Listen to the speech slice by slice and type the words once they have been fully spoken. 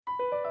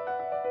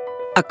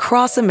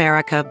Across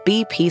America,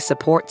 BP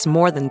supports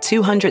more than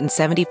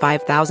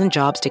 275,000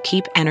 jobs to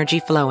keep energy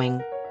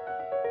flowing.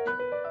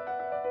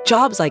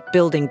 Jobs like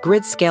building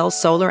grid-scale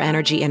solar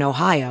energy in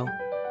Ohio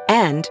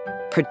and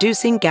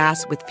producing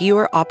gas with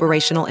fewer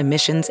operational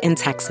emissions in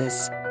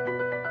Texas.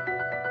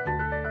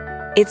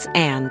 It's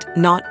and,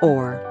 not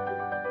or.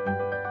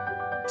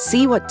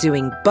 See what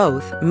doing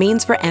both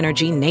means for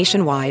energy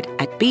nationwide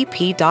at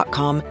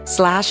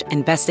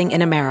bp.com/investing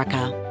in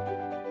America.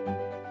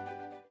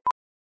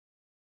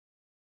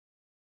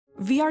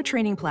 VR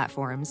training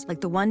platforms,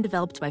 like the one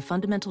developed by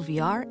Fundamental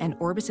VR and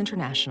Orbis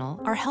International,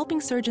 are helping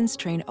surgeons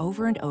train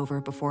over and over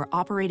before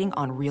operating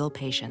on real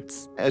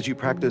patients. As you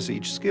practice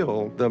each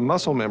skill, the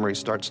muscle memory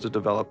starts to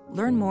develop.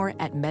 Learn more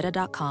at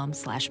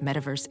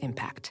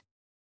meta.com/metaverseimpact.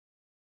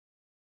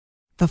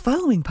 The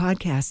following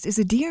podcast is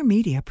a Dear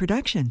Media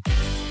production.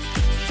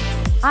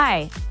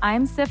 Hi,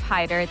 I'm Sif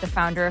Hyder, the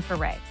founder of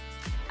Array.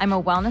 I'm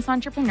a wellness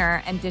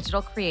entrepreneur and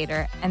digital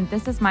creator, and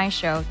this is my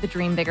show, the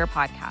Dream Bigger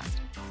podcast.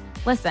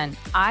 Listen,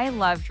 I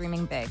love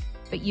dreaming big,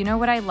 but you know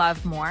what I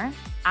love more?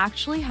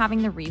 Actually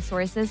having the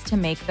resources to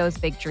make those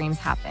big dreams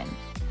happen.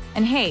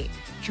 And hey,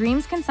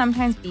 dreams can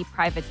sometimes be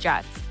private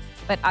jets,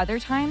 but other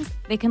times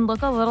they can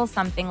look a little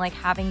something like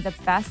having the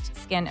best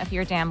skin of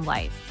your damn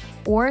life,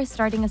 or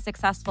starting a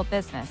successful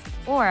business,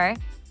 or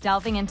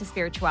delving into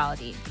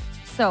spirituality.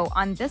 So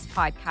on this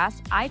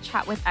podcast, I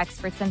chat with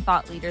experts and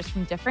thought leaders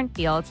from different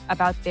fields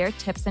about their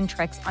tips and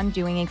tricks on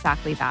doing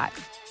exactly that.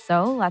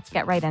 So let's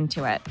get right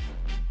into it.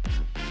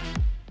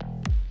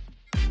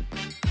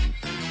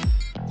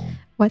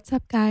 What's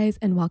up, guys,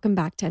 and welcome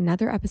back to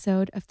another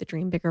episode of the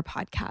Dream Bigger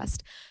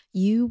podcast.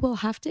 You will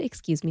have to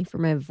excuse me for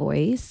my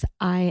voice.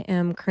 I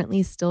am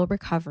currently still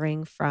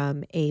recovering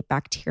from a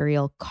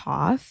bacterial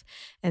cough,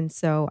 and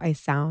so I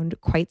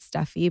sound quite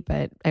stuffy,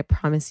 but I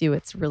promise you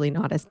it's really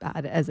not as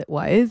bad as it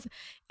was.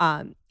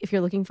 If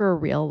you're looking for a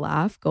real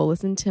laugh, go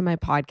listen to my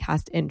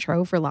podcast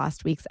intro for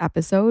last week's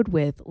episode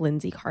with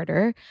Lindsay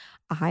Carter.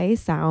 I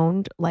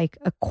sound like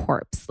a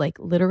corpse, like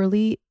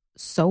literally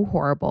so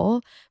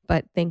horrible,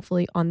 but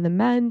thankfully on the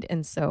mend.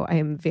 And so I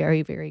am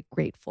very, very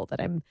grateful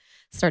that I'm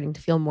starting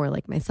to feel more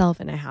like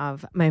myself and I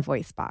have my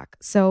voice back.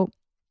 So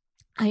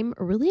I'm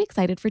really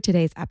excited for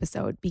today's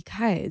episode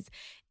because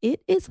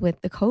it is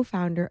with the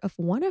co-founder of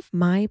one of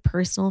my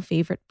personal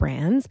favorite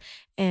brands.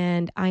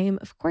 And I am,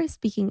 of course,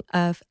 speaking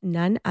of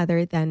none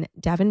other than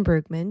Devin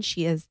Brugman.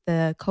 She is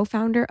the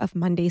co-founder of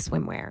Monday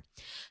Swimwear.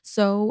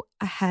 So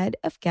ahead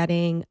of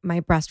getting my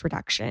breast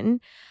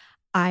reduction,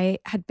 I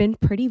had been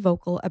pretty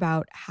vocal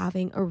about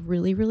having a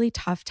really, really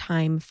tough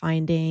time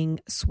finding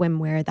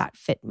swimwear that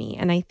fit me.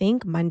 And I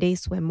think Monday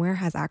Swimwear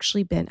has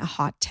actually been a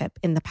hot tip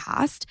in the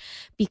past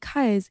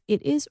because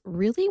it is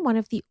really one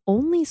of the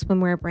only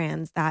swimwear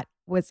brands that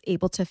was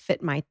able to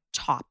fit my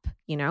top,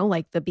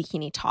 like the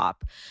bikini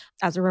top.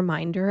 As a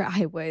reminder,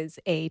 I was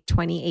a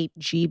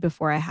 28G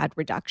before I had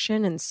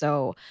reduction. And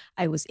so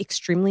I was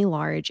extremely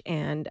large.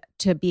 And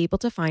to be able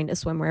to find a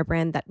swimwear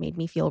brand that made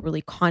me feel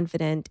really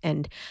confident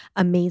and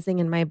amazing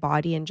in my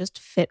body and just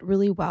fit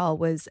really well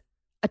was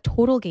a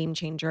total game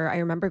changer. I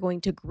remember going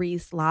to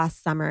Greece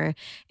last summer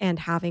and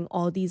having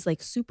all these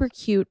like super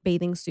cute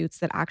bathing suits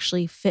that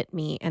actually fit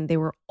me, and they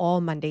were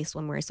all Monday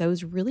Swimwear. So I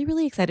was really,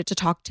 really excited to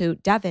talk to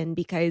Devin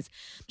because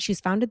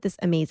she's founded this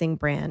amazing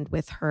brand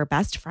with her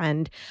best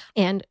friend,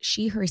 and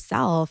she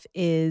herself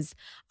is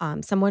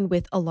someone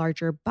with a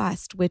larger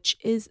bust, which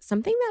is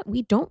something that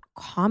we don't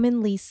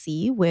commonly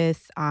see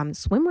with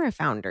swimwear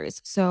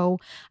founders. So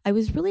I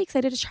was really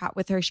excited to chat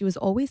with her. She was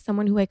always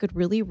someone who I could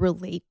really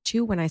relate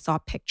to when I saw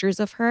pictures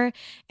of her.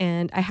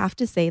 And I have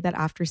to say that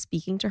after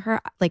speaking to her,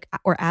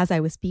 as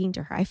I was speaking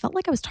to her, I felt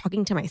like I was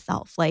talking to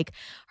myself. Like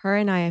her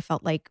and I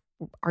felt like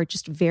are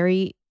just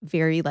very,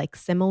 very like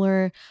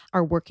similar.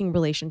 Our working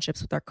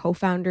relationships with our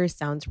co-founders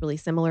sounds really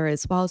similar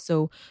as well.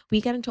 So we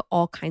get into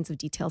all kinds of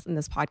details in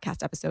this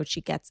podcast episode.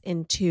 She gets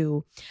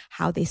into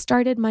how they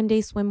started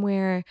Monday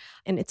Swimwear.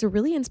 And it's a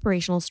really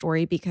inspirational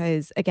story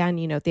because again,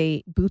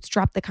 they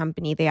bootstrapped the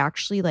company. They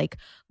actually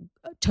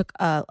took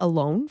a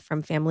loan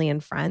from family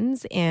and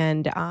friends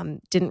and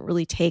didn't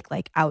really take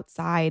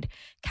outside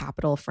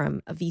capital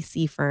from a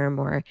VC firm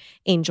or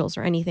angels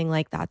or anything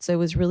like that. So it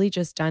was really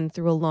just done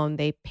through a loan.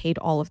 They paid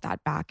all of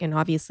that back. And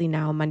obviously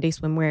now Monday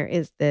Swimwear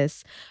is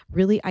this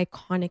really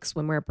iconic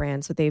swimwear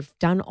brand. So they've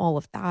done all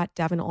of that.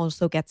 Devin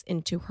also gets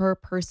into her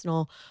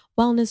personal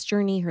wellness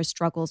journey, her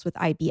struggles with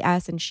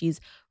IBS, and she's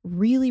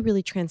really,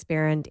 really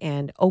transparent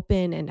and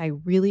open. And I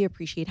really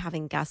appreciate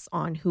having guests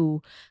on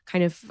who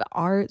kind of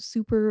are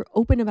super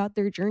open about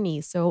their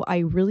journey. So I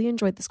really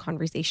enjoyed this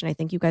conversation. I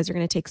think you guys are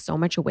going to take so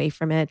much away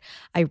from it.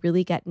 I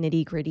really get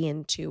nitty gritty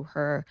into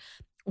her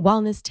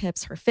wellness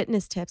tips, her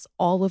fitness tips,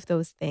 all of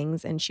those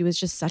things. And she was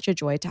just such a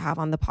joy to have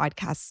on the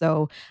podcast.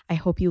 So I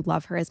hope you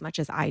love her as much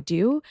as I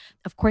do.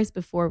 Of course,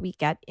 before we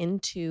get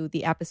into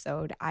the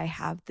episode, I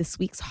have this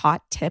week's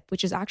hot tip,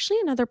 which is actually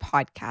another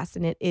podcast,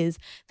 and it is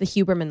the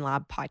Huberman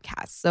Lab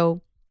podcast.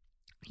 So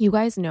You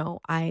guys know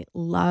I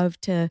love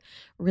to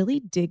really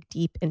dig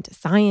deep into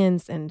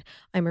science, and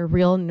I'm a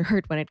real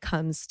nerd when it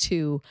comes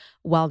to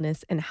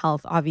wellness and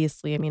health.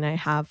 Obviously, I mean, I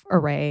have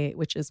Array,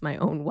 which is my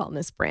own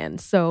wellness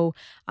brand. So,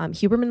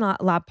 Huberman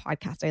Lab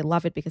podcast, I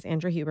love it because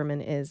Andrew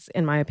Huberman is,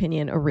 in my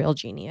opinion, a real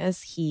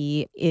genius.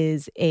 He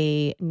is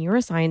a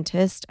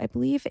neuroscientist, I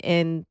believe,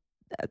 in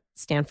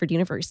Stanford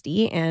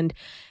University, and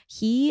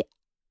he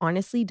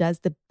honestly does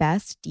the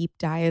best deep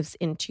dives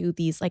into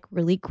these like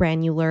really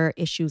granular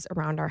issues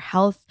around our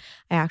health.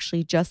 I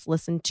actually just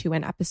listened to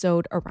an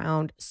episode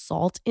around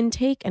salt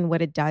intake and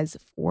what it does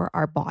for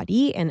our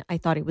body, and I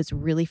thought it was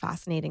really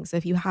fascinating. So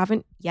if you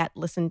haven't yet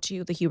listened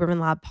to the Huberman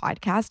Lab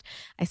podcast,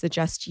 I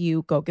suggest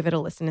you go give it a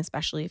listen,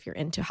 especially if you're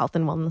into health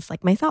and wellness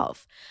like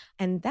myself.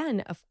 And then,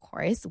 of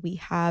course, we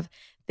have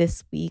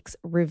this week's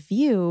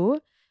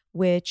review,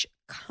 which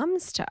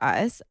comes to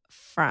us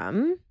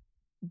from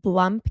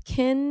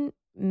Blumpkin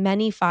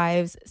Many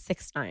Fives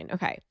 69.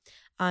 Okay.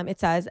 It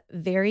says,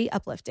 very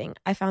uplifting.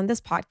 I found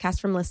this podcast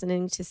from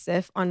listening to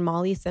Sif on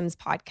Molly Sims'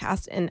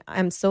 podcast, and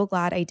I'm so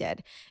glad I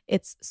did.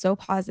 It's so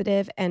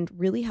positive and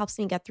really helps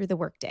me get through the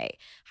workday.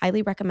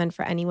 Highly recommend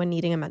for anyone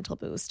needing a mental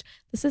boost.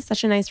 This is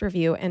such a nice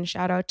review, and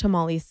shout out to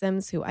Molly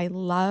Sims, who I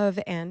love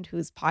and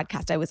whose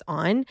podcast I was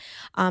on.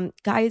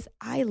 Guys,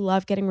 I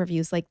love getting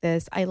reviews like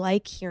this. I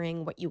like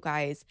hearing what you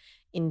guys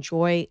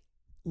enjoy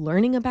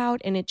learning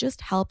about, and it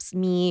just helps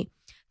me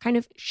kind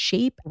of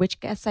shape which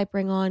guests I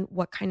bring on,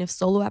 what kind of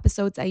solo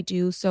episodes I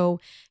do. So,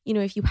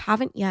 if you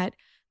haven't yet,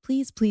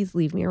 please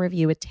leave me a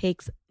review. It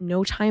takes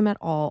no time at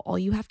all. All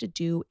you have to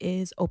do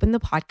is open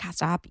the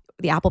podcast app,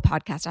 the Apple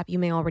Podcast app. You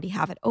may already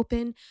have it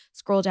open.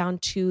 Scroll down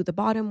to the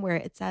bottom where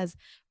it says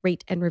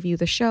rate and review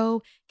the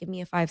show. Give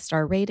me a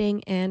 5-star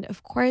rating. And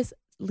of course,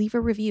 leave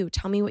a review.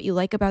 Tell me what you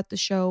like about the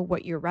show,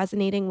 what you're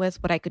resonating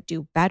with, what I could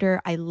do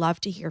better. I love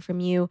to hear from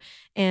you.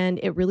 And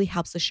it really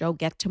helps the show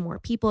get to more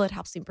people. It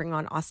helps me bring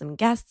on awesome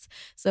guests.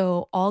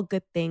 So all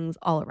good things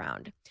all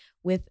around.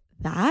 With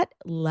that,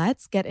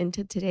 let's get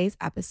into today's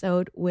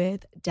episode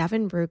with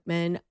Devin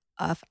Brugman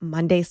of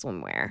Monday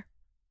Swimwear.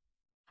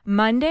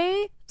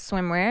 Monday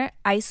Swimwear,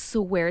 I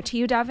swear to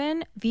you,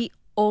 Devin, the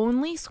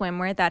only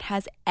swimwear that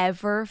has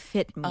ever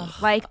fit me.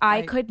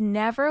 I could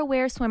never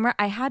wear swimwear.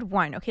 I had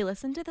one. Okay,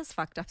 listen to this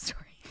fucked up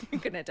story. You're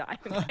gonna die.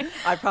 Okay?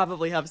 I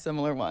probably have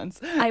similar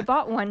ones. I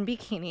bought one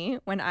bikini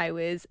when I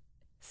was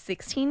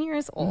 16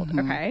 years old.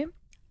 Okay,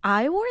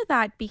 I wore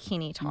that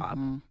bikini top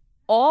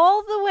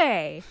all the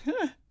way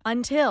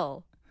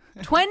until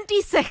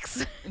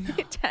 26.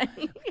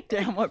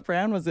 Damn, what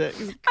brand was it?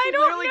 I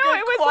don't know.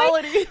 It was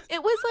quality.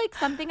 It was like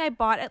something I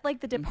bought at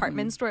like the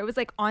department store. It was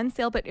like on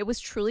sale, but it was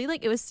truly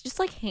like, it was just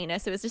like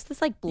heinous. It was just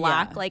this like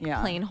black,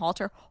 plain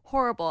halter.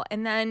 Horrible.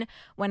 And then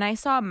when I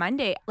saw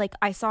Monday, like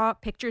I saw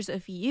pictures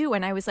of you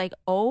and I was like,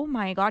 oh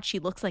my God, she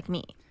looks like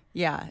me.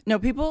 Yeah. No,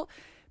 people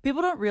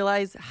don't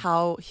realize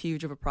how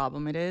huge of a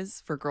problem it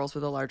is for girls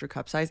with a larger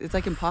cup size. It's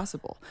like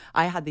impossible.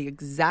 I had the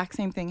exact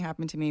same thing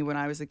happen to me when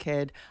I was a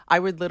kid. I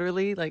would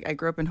literally, I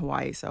grew up in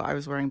Hawaii, so I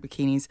was wearing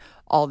bikinis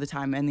all the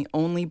time. And the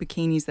only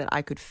bikinis that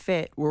I could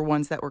fit were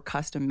ones that were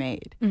custom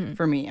made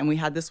for me. And we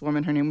had this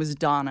woman, her name was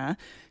Donna.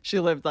 She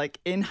lived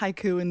in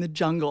Haiku in the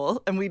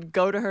jungle. And we'd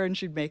go to her and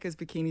she'd make us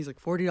bikinis, like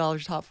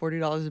 $40 top,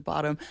 $40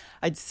 bottom.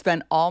 I'd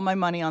spend all my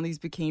money on these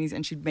bikinis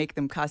and she'd make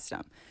them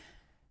custom.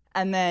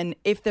 And then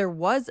if there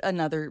was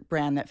another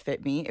brand that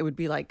fit me, it would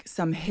be like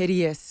some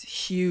hideous,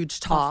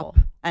 huge top.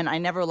 Awful. And I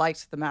never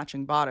liked the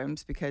matching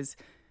bottoms because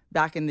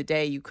back in the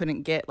day, you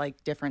couldn't get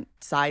different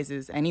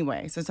sizes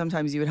anyway. So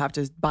sometimes you would have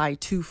to buy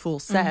 2 full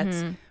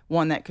sets,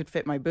 one that could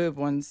fit my boob,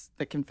 ones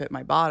that can fit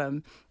my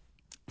bottom.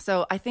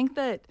 So I think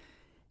that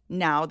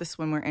now the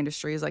swimwear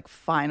industry is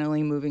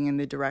finally moving in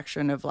the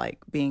direction of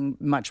being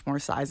much more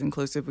size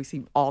inclusive. We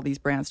see all these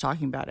brands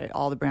talking about it,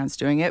 all the brands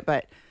doing it,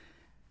 but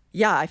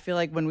yeah, I feel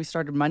like when we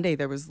started Monday,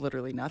 there was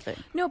literally nothing.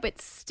 No,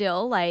 but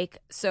still,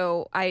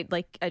 so I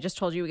just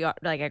told you,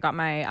 I got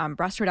my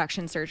breast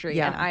reduction surgery,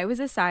 and I was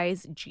a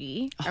size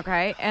G,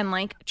 okay?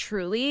 And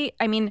truly,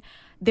 I mean,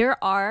 there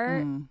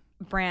are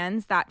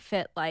brands that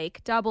fit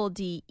double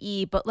D,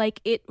 E, but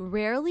it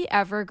rarely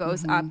ever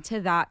goes up to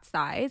that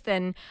size.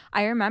 And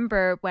I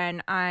remember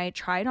when I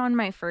tried on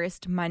my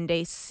first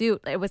Monday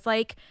suit, it was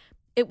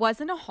it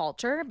wasn't a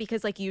halter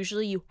because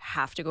usually you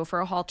have to go for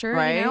a halter,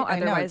 right? Otherwise, I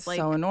know, it's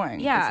so annoying.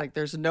 Yeah, it's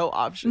there's no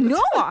options.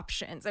 No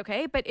options,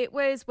 okay? But it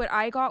was what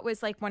I got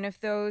was one of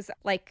those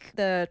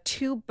the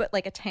tube, but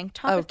a tank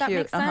top, if that cute.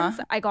 makes sense.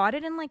 I got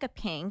it in a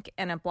pink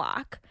and a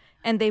black,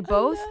 and they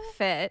both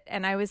fit,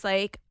 and I was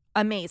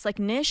amazed.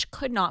 Nish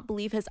could not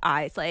believe his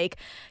eyes.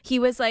 He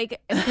was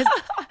because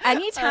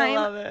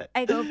anytime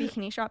I go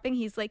bikini shopping,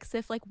 he's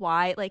Sif,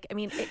 why? I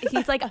mean,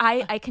 he's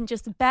I can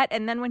just bet.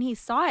 And then when he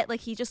saw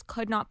it, he just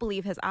could not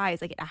believe his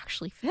eyes. It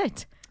actually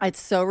fit. It's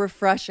so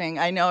refreshing.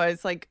 I know.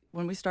 It's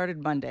when we started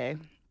Monday,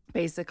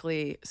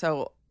 basically.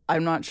 So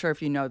I'm not sure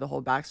if you know the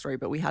whole backstory,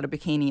 but we had a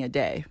bikini a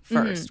day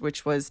first,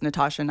 which was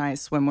Natasha and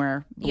I's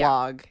swimwear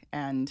blog.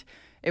 And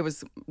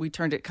we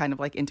turned it kind of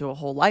like into a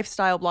whole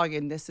lifestyle blog,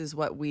 and this is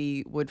what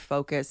we would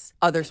focus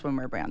other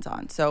swimwear brands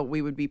on. So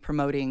we would be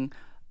promoting,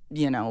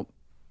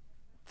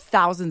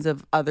 thousands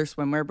of other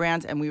swimwear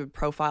brands, and we would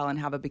profile and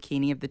have a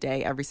bikini of the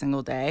day every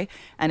single day,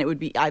 and it would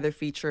be either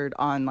featured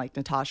on like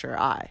Natasha or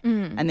I,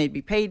 and they'd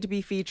be paid to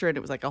be featured. It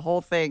was like a whole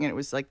thing, and it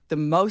was like the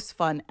most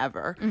fun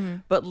ever.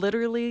 But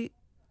literally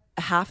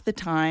half the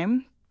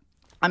time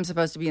I'm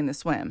supposed to be in the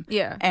swim.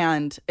 Yeah.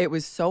 And it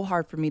was so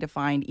hard for me to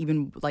find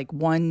even like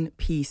one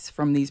piece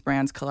from these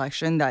brands'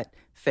 collection that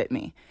fit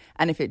me.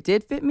 And if it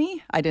did fit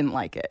me, I didn't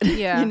like it.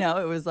 Yeah.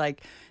 It was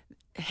like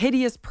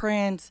hideous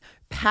prints,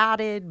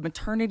 padded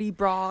maternity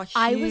bra, huge.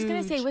 I was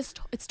going to say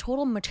it's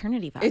total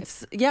maternity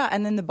vibes.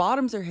 And then the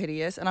bottoms are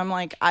hideous. And I'm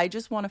like, I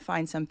just want to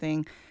find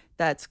something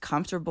that's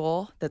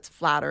comfortable, that's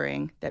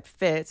flattering, that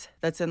fits,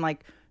 that's in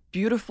like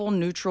beautiful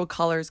neutral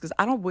colors, because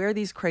I don't wear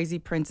these crazy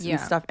prints and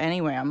stuff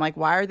anyway. I'm like,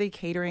 why are they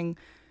catering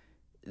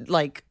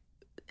like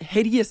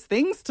hideous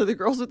things to the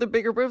girls with the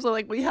bigger boobs? I'm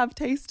like, we have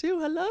taste too.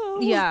 Hello.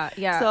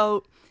 Yeah.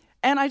 So,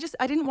 and I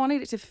didn't want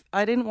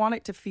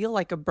it to feel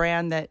like a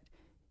brand that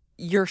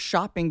you're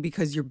shopping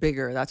because you're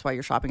bigger. That's why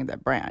you're shopping at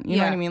that brand. You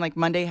know what I mean? Like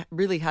Monday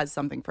really has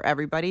something for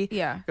everybody.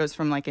 Yeah. It goes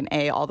from like an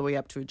A all the way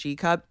up to a G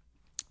cup,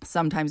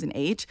 sometimes an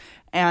H,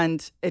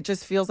 and it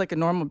just feels like a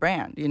normal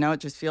brand. It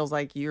just feels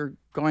like you're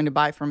going to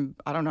buy from,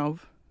 I don't know,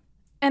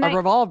 a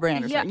Revolve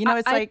brand or something.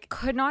 It's I like,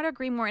 could not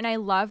agree more. And I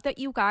love that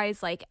you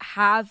guys like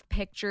have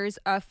pictures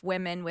of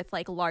women with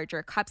like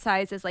larger cup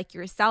sizes like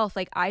yourself.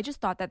 Like I just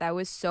thought that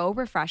was so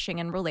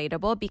refreshing and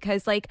relatable,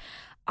 because like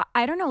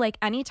I don't know, like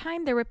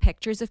anytime there were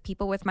pictures of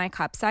people with my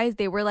cup size,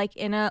 they were like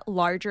in a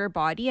larger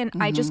body, and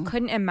I just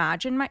couldn't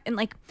imagine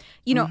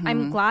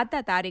I'm glad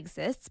that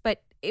exists,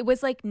 but it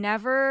was like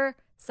never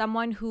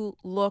someone who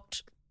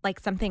looked like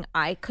something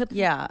I could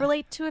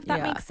relate to, if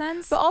that makes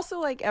sense. But also,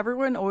 like,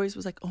 everyone always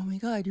was like, oh my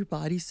God, your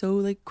body's so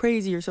like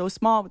crazy, you're so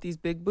small with these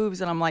big boobs.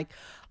 And I'm like,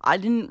 I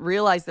didn't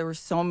realize there were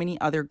so many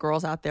other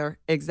girls out there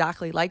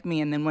exactly like me.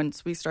 And then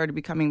once we started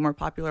becoming more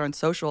popular on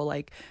social,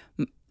 like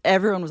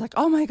everyone was like,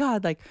 oh my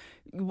God, like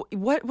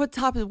what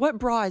top is, what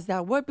bra is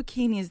that, what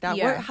bikini is that,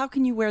 how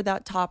can you wear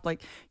that top,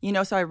 like,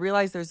 so I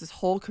realized there's this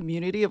whole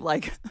community of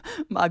like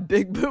my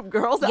big boob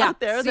girls out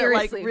there that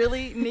like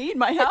really need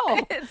my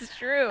help. It's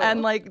true.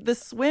 And like the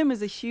swim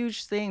is a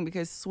huge thing,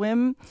 because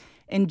swim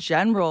in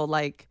general,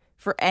 like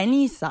for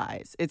any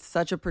size, it's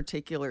such a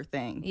particular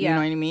thing. You know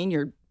what I mean?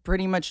 You're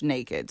pretty much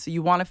naked, so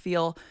you want to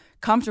feel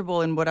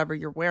comfortable in whatever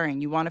you're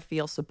wearing. You want to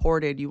feel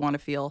supported, you want to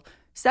feel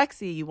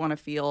sexy, you want to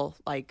feel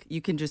like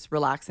you can just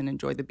relax and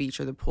enjoy the beach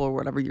or the pool or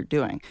whatever you're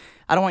doing.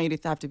 I don't want you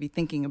to have to be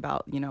thinking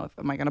about, if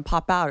am I going to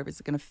pop out, or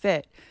is it going to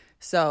fit?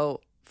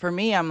 So for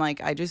me, I'm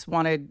like, I just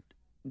wanted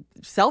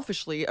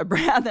selfishly a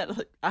brand that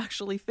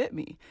actually fit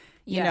me,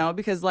 you know,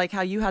 because like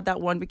how you had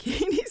that one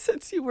bikini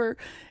since you were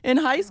in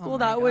high school,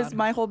 was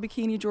my whole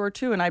bikini drawer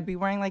too. And I'd be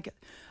wearing like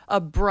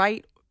a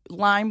bright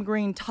lime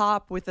green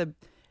top with a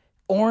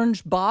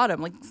orange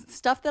bottom, like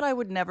stuff that I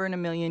would never in a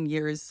million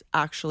years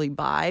actually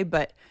buy,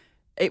 but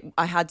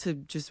I had to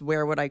just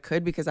wear what I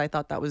could because I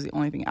thought that was the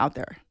only thing out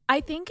there.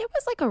 I think it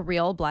was like a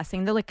real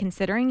blessing though, like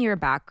considering your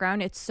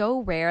background, it's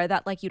so rare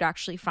that like you'd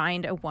actually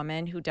find a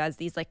woman who does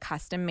these like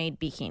custom made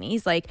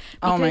bikinis. Like,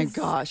 oh my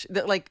gosh,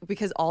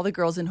 because all the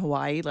girls in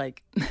Hawaii,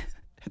 like,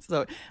 it's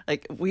so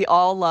like we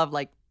all love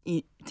like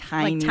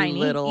tiny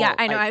little. Yeah,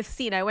 I know.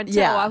 Like, I went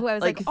to Oahu. I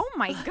was like, oh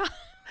my God.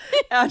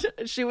 And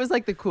she was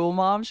like the cool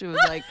mom. She was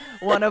like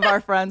one of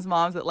our friends'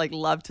 moms that like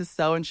loved to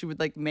sew, and she would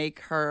like make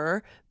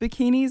her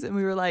bikinis, and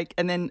we were like,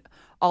 and then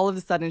all of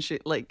a sudden she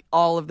like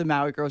all of the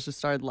Maui girls just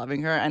started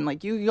loving her, and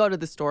like you could go to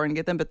the store and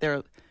get them, but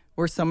they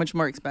were so much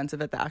more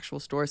expensive at the actual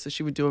store, so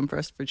she would do them for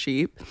us for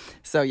cheap.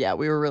 So yeah,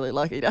 we were really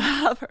lucky to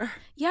have her.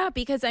 Yeah,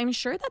 because I'm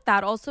sure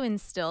that also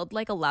instilled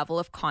like a level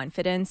of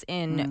confidence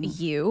in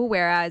you,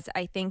 whereas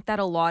I think that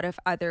a lot of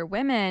other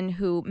women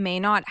who may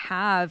not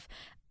have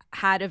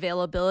had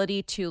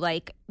availability to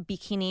like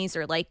bikinis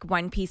or like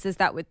one pieces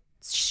that would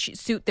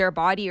suit their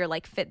body or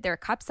like fit their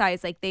cup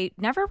size, like they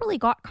never really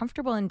got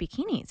comfortable in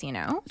bikinis,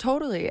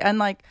 Totally. And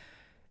like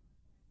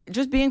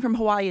just being from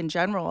Hawaii in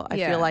general, I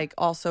feel like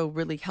also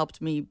really helped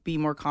me be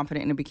more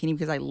confident in a bikini,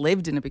 because I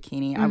lived in a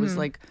bikini. I was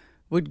like,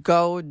 would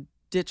go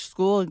ditch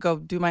school and go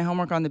do my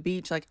homework on the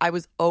beach. Like I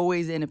was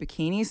always in a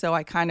bikini, so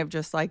I kind of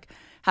just like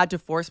had to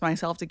force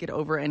myself to get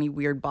over any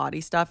weird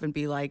body stuff and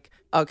be like,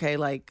 okay,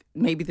 like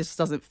maybe this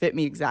doesn't fit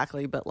me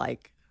exactly, but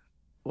like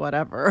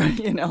whatever,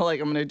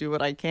 like I'm gonna do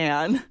what I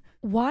can.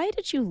 Why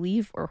did you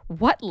leave, or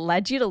what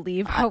led you to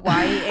leave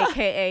Hawaii,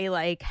 aka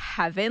like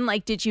heaven?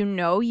 Like, did you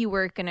know you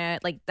were gonna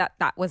like that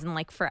wasn't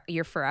like for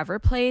your forever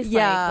place?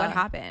 Yeah. Like, what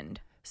happened?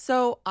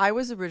 So I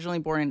was originally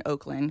born in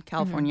Oakland,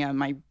 California.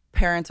 My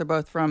parents are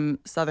both from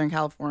Southern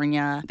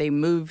California. They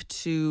moved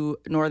to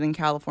Northern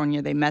California.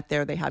 They met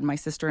there. They had my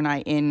sister and I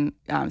in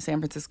San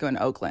Francisco and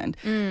Oakland.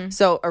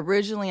 So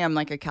originally I'm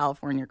like a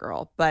California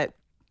girl, but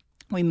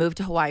we moved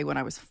to Hawaii when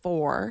I was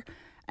 4,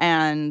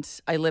 and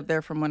I lived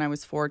there from when I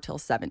was 4 till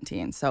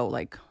 17. So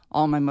like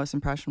all my most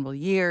impressionable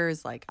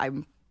years, like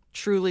I'm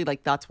truly,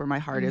 like, that's where my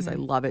heart is. I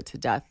love it to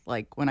death.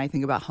 Like, when I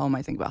think about home,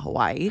 I think about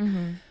Hawaii.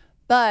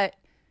 But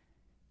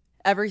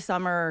every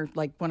summer,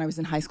 like when I was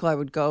in high school, I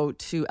would go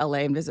to LA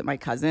and visit my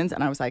cousins.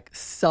 And I was like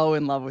so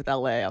in love with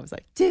LA. I was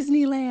like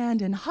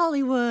Disneyland and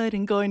Hollywood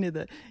and going to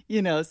the,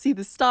 see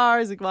the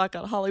stars and walk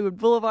on Hollywood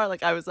Boulevard.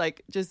 Like, I was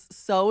like just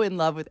so in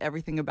love with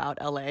everything about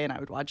LA. And I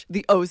would watch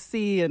the OC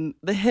and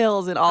the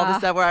Hills and all this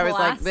stuff where I was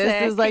like,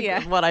 this is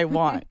like what I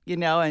want,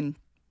 And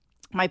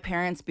my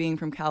parents, being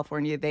from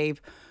California,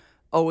 they've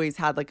always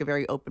had like a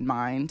very open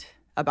mind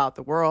about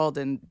the world.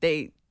 And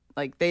they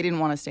didn't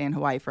want to stay in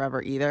Hawaii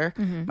forever either.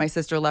 My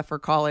sister left for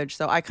college.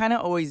 So I kind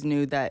of always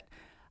knew that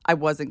I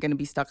wasn't going to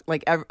be stuck.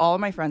 Like, all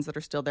of my friends that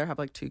are still there have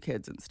like 2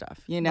 kids and stuff,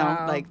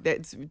 Wow. Like,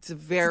 it's a very... It's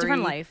a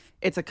different life.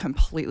 It's a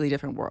completely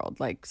different world.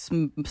 Like,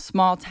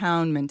 small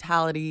town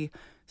mentality,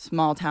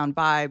 small town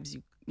vibes.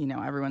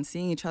 Everyone's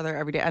seeing each other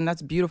every day. And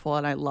that's beautiful.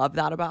 And I love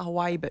that about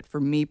Hawaii. But for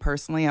me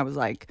personally, I was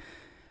like,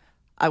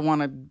 I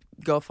want to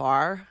go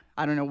far.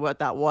 I don't know what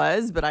that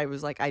was, but I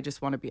was like, I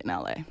just want to be in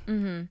LA.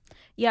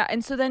 Yeah.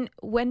 And so then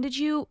when did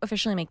you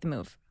officially make the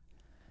move?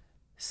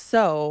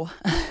 So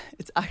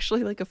it's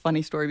actually like a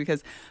funny story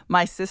because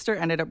my sister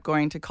ended up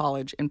going to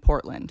college in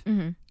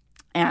Portland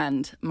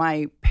and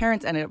my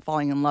parents ended up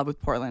falling in love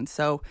with Portland.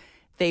 So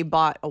they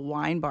bought a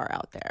wine bar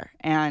out there.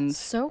 And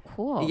so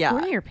cool. Yeah. Who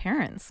are your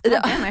parents?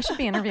 God damn, I should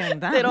be interviewing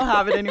them. They don't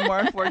have it anymore,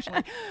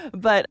 unfortunately.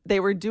 But they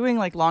were doing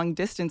like long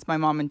distance, my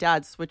mom and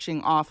dad,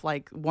 switching off.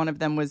 Like, one of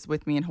them was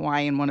with me in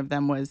Hawaii and one of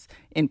them was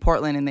in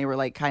Portland. And they were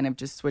like kind of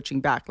just switching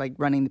back, like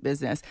running the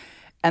business.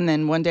 And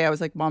then one day I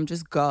was like, Mom,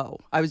 just go.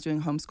 I was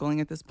doing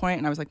homeschooling at this point.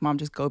 And I was like, Mom,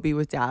 just go be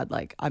with Dad.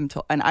 Like, and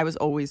I was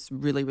always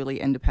really, really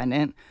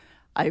independent.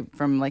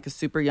 From like a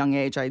super young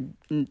age, I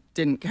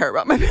didn't care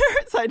about my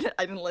parents. I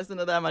didn't listen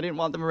to them. I didn't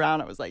want them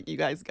around. I was like, you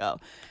guys go.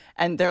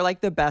 And they're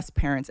like the best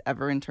parents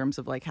ever in terms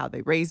of like how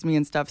they raised me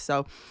and stuff.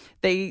 So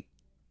they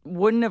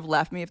wouldn't have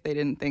left me if they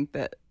didn't think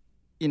that,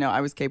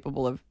 I was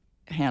capable of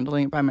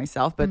handling it by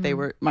myself. But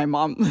my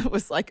mom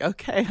was like,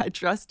 okay, I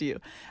trust you.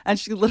 And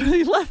she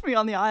literally left me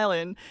on the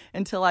island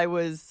until I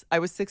was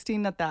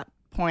 16 at that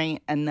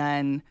point, and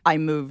then I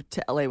moved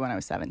to LA when I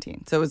was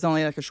 17. So it was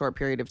only like a short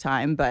period of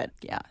time, but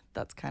yeah,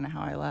 that's kind of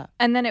how I left.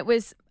 And then it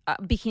was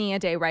Bikini a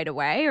Day right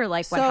away, or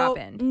like what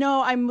happened?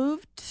 No, I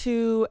moved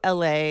to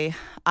LA.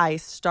 I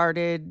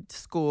started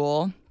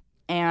school,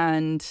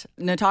 and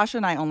Natasha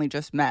and I only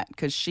just met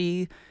because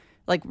she,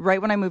 like,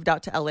 right when I moved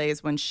out to LA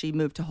is when she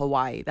moved to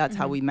Hawaii. That's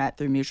how we met,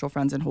 through mutual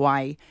friends in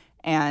Hawaii.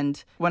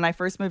 And when I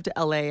first moved to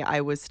LA,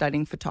 I was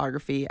studying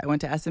photography. I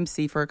went to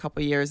SMC for a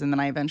couple of years, and then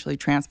I eventually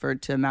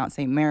transferred to Mount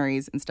St.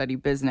 Mary's and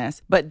studied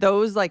business. But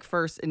those like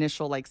first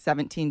initial like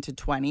 17 to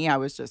 20, I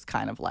was just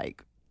kind of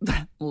like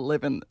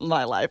living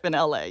my life in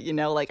LA,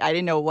 like I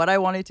didn't know what I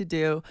wanted to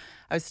do.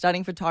 I was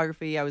studying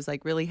photography. I was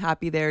like really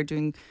happy there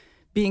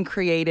being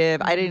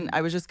creative.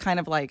 I was just kind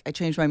of like, I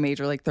changed my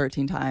major like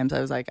 13 times.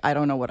 I was like, I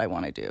don't know what I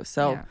want to do.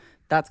 So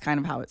that's kind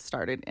of how it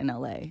started in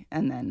LA.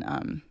 And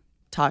then,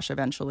 Tosh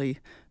eventually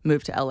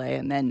moved to LA,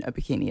 and then A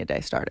Bikini a Day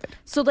started.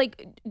 So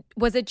like,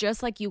 was it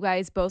just like you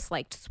guys both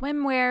liked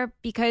swimwear?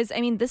 Because I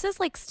mean, this is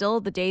like still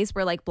the days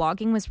where like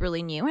blogging was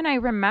really new. And I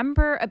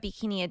remember A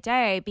Bikini a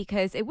Day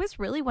because it was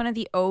really one of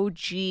the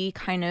OG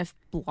kind of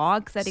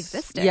blogs that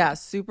existed. Yeah,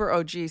 super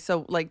OG.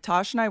 So like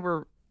Tosh and I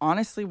were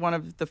honestly one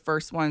of the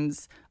first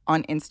ones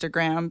on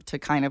Instagram to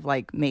kind of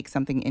like make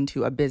something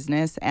into a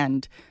business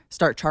and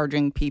start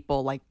charging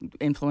people like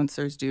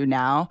influencers do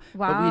now.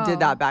 Wow. But we did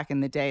that back in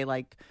the day,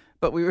 like,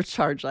 but we would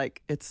charge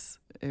like it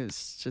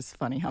was just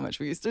funny how much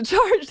we used to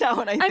charge now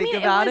when I think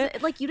about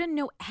it. Like, you didn't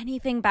know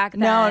anything back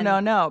then.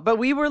 No. But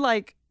we were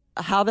like,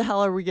 how the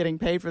hell are we getting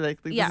paid for this?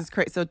 Like, Yeah. This is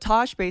crazy. So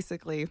Tosh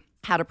basically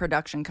had a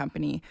production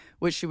company,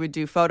 which she would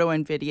do photo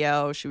and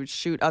video. She would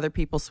shoot other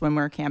people's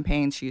swimwear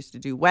campaigns. She used to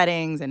do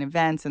weddings and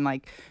events. And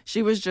like,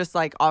 she was just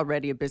like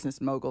already a business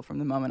mogul from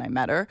the moment I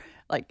met her.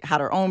 Like,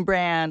 had her own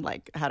brand,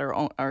 like had her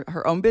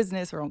own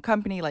business, her own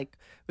company, like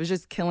was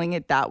just killing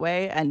it that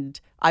way. And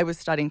I was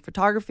studying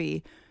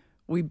photography.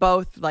 We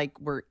both like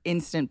were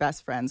instant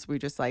best friends. We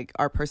just like,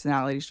 our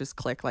personalities just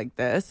click like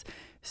this.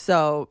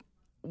 So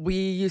we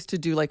used to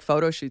do like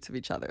photo shoots of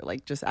each other,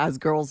 like just as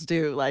girls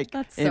do, like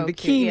That's in so bikinis.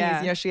 cute,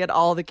 yeah. She had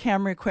all the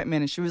camera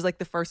equipment, and she was like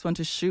the first one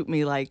to shoot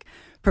me like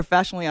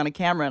professionally on a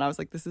camera. And I was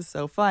like, this is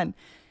so fun.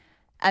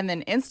 And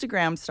then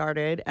Instagram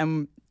started,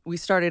 and we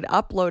started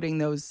uploading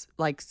those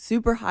like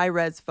super high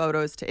res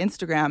photos to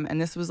Instagram. And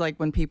this was like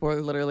when people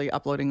were literally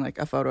uploading like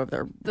a photo of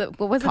their What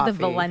was coffee. it? The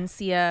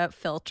Valencia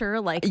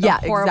filter, like the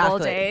horrible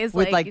days,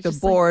 with like the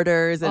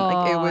borders, and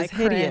like it was I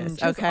hideous.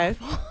 cringe. It was Okay.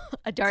 awful.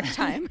 A dark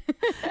time.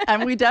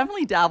 And we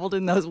definitely dabbled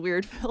in those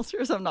weird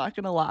filters, I'm not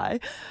gonna lie,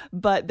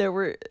 but they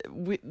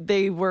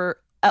were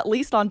at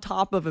least on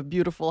top of a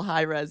beautiful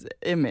high res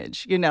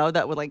image,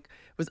 that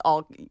was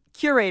all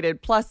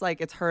curated. Plus, like,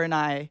 it's her and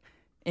I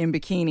in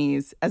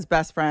bikinis as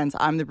best friends.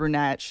 I'm the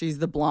brunette, she's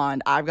the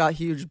blonde. I've got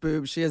huge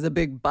boobs, she has a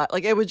big butt.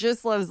 Like, it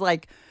was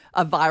like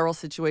a viral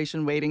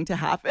situation waiting to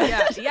happen.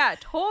 Yeah,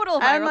 total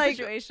viral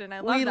situation. I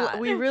love that.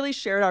 We really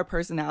shared our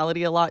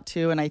personality a lot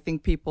too, and I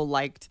think people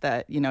liked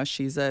that,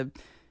 she's a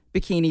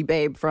bikini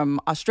babe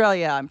from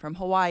Australia, I'm from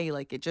Hawaii.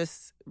 Like, it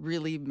just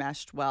really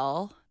meshed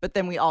well. But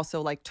then we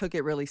also took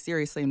it really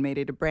seriously and made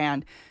it a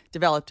brand,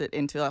 developed it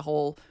into a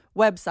whole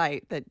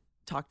website that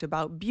talked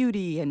about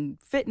beauty and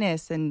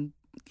fitness and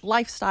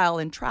lifestyle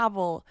and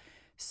travel.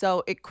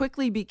 So it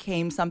quickly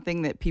became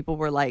something that people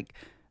were like,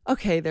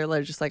 okay, they're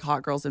just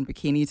hot girls in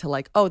bikini,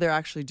 to oh, they're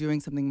actually doing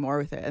something more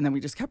with it. And then we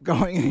just kept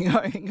going and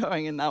going and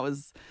going. And that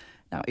was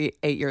now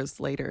 8 years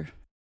later.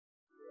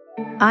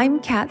 I'm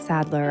Kat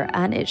Sadler,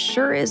 and it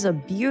sure is a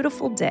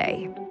beautiful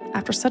day.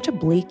 After such a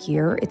bleak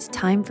year, it's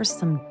time for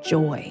some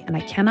joy, and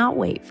I cannot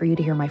wait for you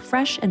to hear my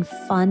fresh and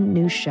fun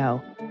new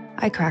show.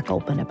 I crack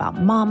open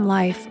about mom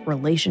life,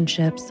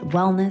 relationships,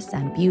 wellness,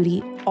 and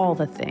beauty, all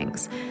the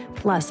things.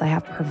 Plus, I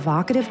have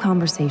provocative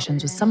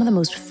conversations with some of the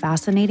most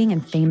fascinating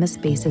and famous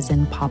faces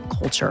in pop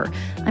culture.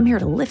 I'm here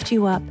to lift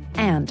you up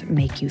and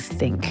make you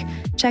think.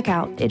 Check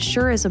out It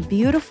Sure Is a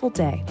Beautiful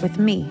Day with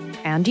me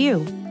and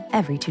you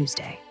every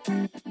Tuesday.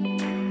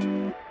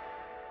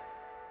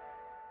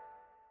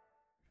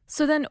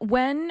 So then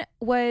when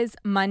was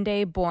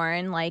Monday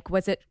born?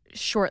 Was it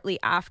shortly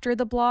after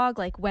the blog?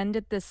 When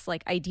did this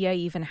idea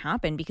even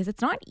happen? Because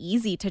it's not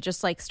easy to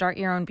just start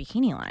your own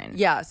bikini line.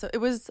 Yeah, so it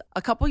was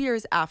a couple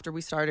years after we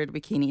started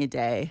Bikini a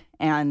Day,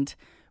 and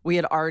we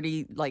had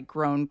already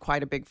grown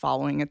quite a big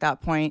following at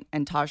that point,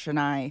 and Tasha and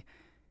I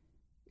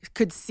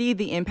could see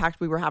the impact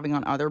we were having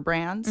on other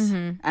brands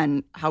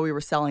and how we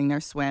were selling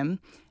their swim,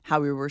 how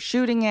we were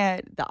shooting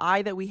it, the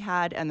eye that we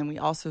had, and then we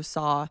also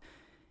saw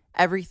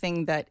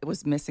everything that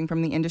was missing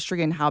from the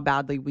industry and how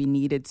badly we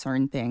needed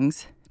certain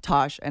things.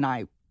 Tosh and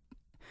I,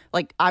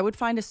 I would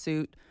find a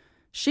suit,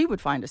 she would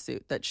find a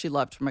suit that she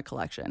loved from a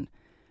collection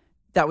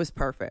that was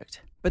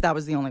perfect, but that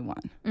was the only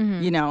one,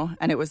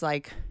 and it was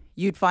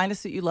you'd find a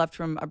suit you loved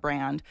from a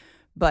brand,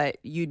 but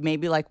you'd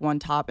maybe one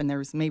top and there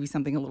was maybe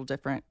something a little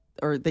different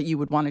or that you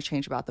would want to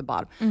change about the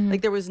bottom.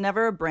 There was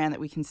never a brand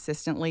that we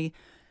consistently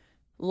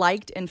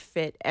liked and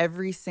fit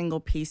every single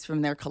piece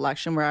from their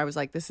collection where I was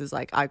this is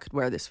I could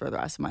wear this for the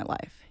rest of my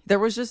life. There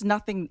was just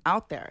nothing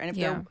out there. And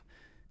if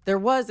there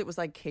was, it was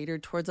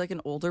catered towards an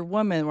older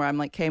woman where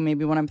I'm okay,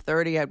 maybe when I'm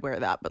 30 I'd wear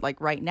that.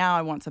 But right now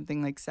I want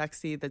something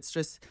sexy that's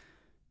just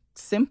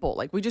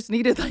simple. We just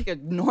needed a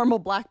normal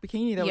black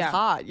bikini that was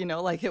hot,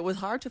 it was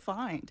hard to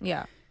find.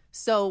 Yeah.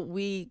 So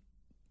we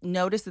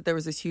noticed that there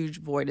was this huge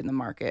void in the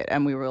market,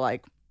 and we were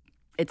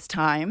it's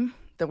time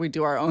that we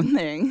do our own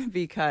thing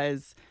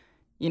because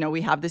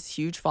we have this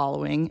huge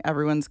following.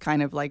 Everyone's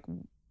kind of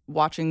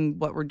watching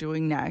what we're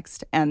doing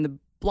next. And the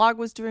blog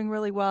was doing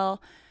really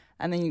well.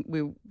 And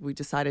then we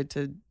decided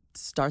to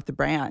start the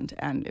brand.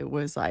 And it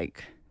was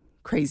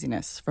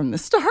craziness from the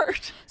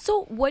start.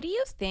 So what do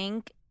you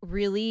think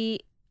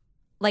really,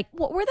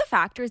 what were the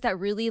factors that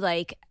really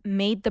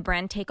made the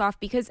brand take off?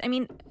 Because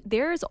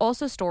there's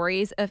also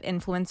stories of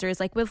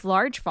influencers with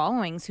large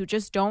followings who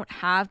just don't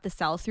have the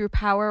sell-through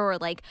power, or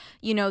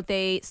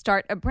they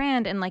start a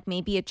brand and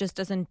maybe it just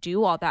doesn't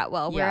do all that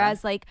well. Yeah.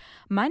 Whereas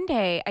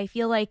Monday, I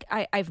feel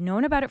I've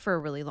known about it for a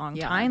really long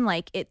time.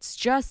 It's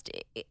just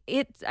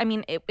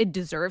it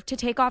deserved to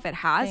take off. It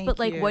has. Thank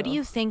but you. What do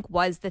you think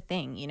was the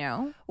thing,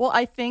 Well,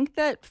 I think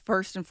that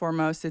first and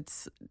foremost,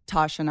 it's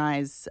Tasha and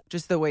I's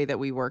just the way that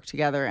we work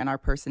together and our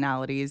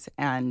personalities,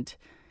 and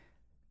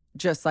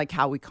just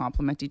how we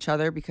complement each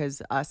other,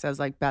 because us as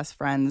best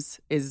friends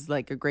is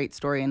a great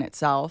story in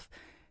itself,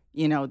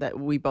 that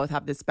we both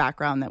have this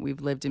background that we've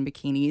lived in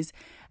bikinis.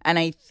 And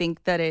I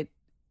think that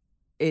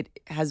it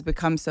has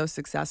become so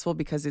successful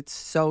because it's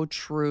so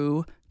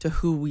true to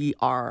who we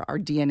are. Our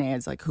DNA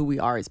is who we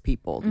are as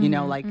people,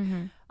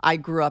 I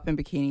grew up in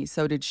bikinis,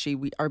 so did she.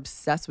 We are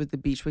obsessed with the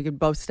beach. We could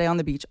both stay on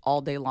the beach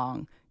all day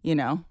long,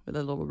 with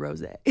a little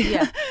rosé.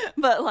 Yeah.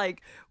 But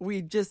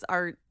we just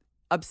are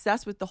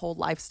obsessed with the whole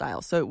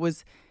lifestyle. So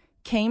it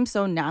came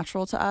so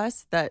natural to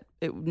us that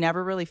it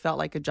never really felt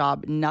like a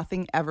job.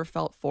 Nothing ever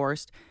felt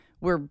forced.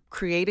 We're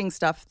creating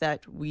stuff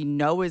that we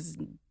know is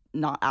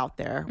not out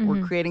there.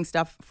 We're creating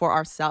stuff for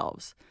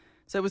ourselves.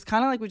 So it was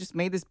kind of we just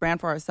made this brand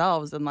for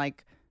ourselves, and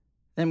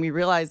then we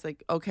realized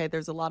okay,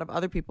 there's a lot of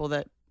other people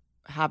that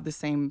have the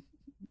same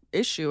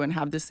issue and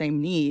have the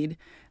same need,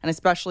 and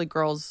especially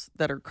girls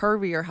that are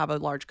curvy or have a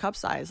large cup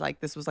size.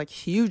 This was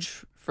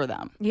huge for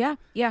them. Yeah.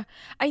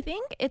 I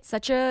think it's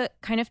such a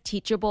kind of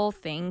teachable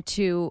thing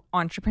to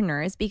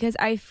entrepreneurs, because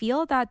I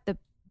feel that the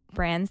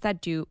brands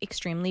that do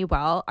extremely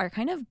well are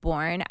kind of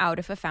born out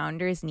of a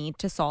founder's need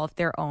to solve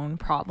their own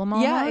problem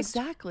almost. Yeah,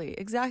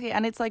 exactly.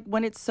 And it's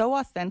when it's so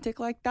authentic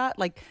like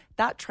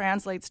that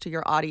translates to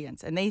your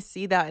audience, and they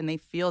see that and they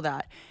feel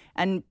that.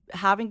 And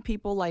having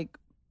people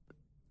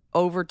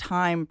over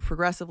time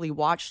progressively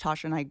watch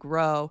Tasha and I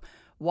grow,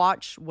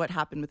 watch what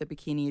happened with the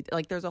bikini.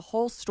 There's a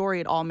whole story.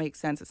 It all makes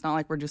sense. It's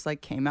not we're just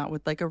came out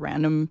with a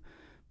random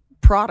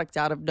product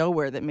out of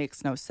nowhere that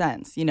makes no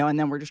sense, and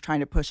then we're just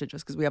trying to push it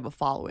just because we have a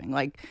following.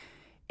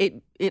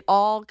 it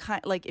all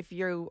kind like if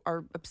you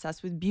are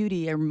obsessed with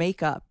beauty or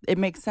makeup, it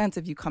makes sense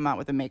if you come out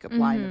with a makeup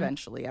line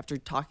eventually after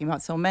talking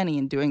about so many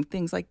and doing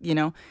things like,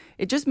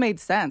 it just made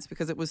sense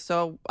because it was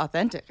so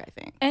authentic, I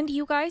think. And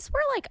you guys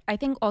were like, I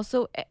think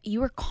also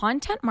you were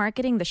content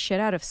marketing the shit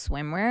out of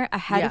swimwear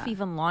ahead of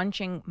even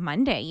launching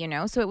Monday,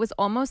 So it was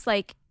almost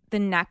like the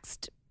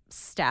next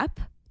step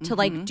to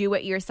like do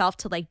it yourself,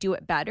 to like do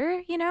it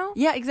better,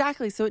 Yeah,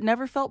 exactly. So it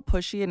never felt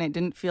pushy and it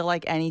didn't feel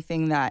like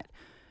anything that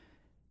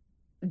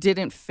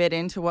didn't fit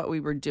into what we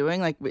were doing.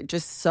 Like it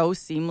just so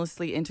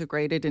seamlessly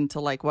integrated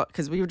into like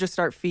because we would just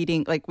start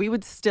feeding, like we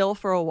would still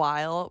for a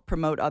while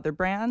promote other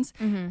brands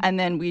and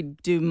then we'd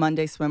do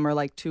Monday Swimwear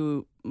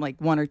like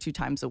 1 or 2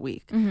 times a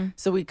week.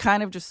 So we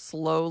kind of just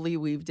slowly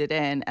weaved it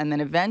in, and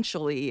then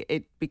eventually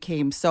it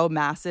became so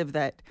massive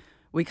that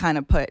we kind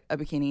of put a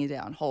bikini day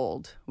on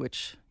hold,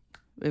 which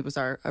it was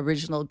our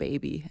original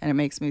baby, and it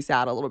makes me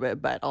sad a little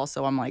bit, but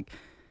also I'm like,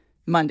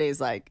 Monday's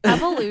like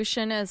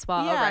evolution as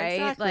well, yeah, right?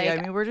 Exactly. Like,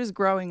 I mean, we're just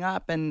growing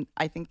up, and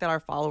I think that our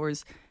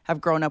followers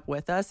have grown up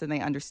with us and they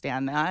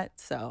understand that.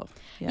 So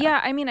yeah,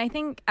 I mean, I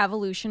think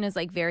evolution is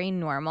like very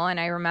normal. And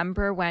I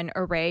remember when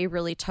Array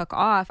really took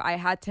off, I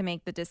had to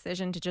make the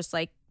decision to just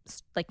like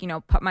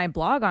put my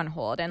blog on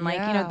hold, and like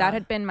that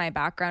had been my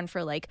background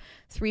for like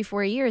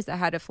 3-4 years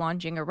ahead of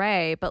launching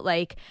Array. But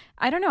like,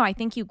 I don't know, I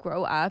think you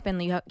grow up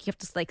and you have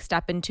to like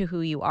step into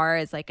who you are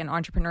as like an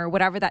entrepreneur,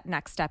 whatever that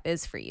next step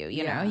is for you.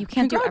 You know, you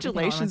can't do everything.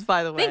 Congratulations,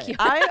 by the way. Thank you.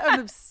 I am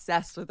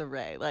obsessed with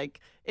Array.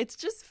 Like, it's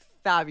just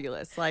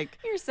fabulous. Like,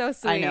 you're so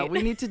sweet. I know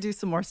we need to do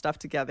some more stuff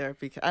together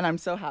and I'm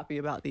so happy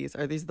about these.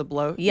 Are these the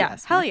blow?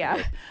 Yes, hell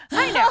yeah.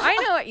 I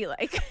know what you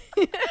like.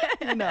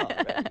 No,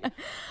 right.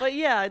 But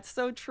yeah, it's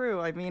so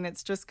true. I mean,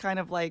 it's just kind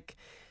of like,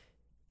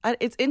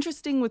 it's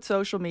interesting with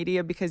social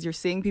media because you're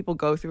seeing people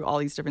go through all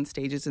these different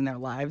stages in their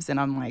lives, and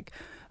I'm like,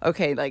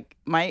 okay, like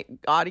my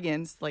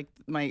audience, like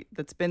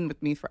that's been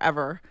with me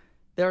forever,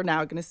 they're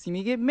now going to see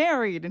me get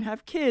married and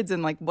have kids,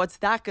 and like, what's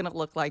that going to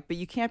look like? But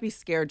you can't be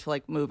scared to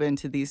like move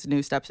into these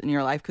new steps in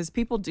your life because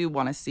people do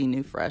want to see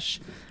new, fresh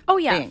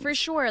things. For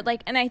sure.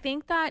 Like, and I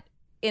think that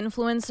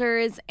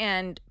influencers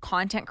and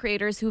content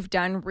creators who've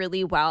done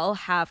really well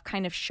have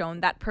kind of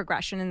shown that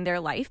progression in their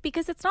life,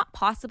 because it's not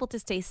possible to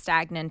stay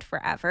stagnant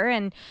forever.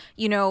 And,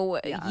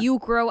 you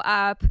grow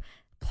up,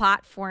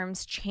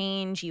 platforms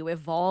change, you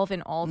evolve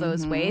in all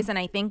those ways. And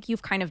I think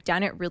you've kind of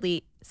done it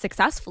really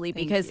successfully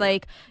because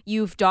like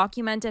you've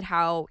documented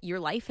how your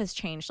life has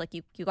changed. Like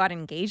you got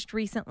engaged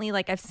recently.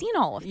 Like I've seen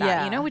all of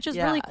that, which is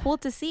really cool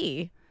to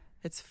see.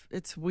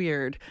 It's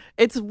weird.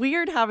 It's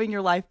weird having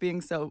your life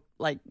being so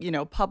like,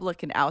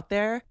 public and out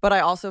there. But I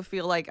also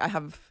feel like I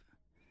have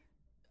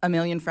a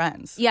million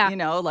friends. Yeah.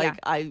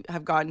 I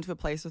have gotten to a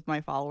place with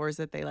my followers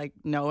that they like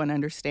know and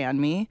understand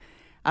me.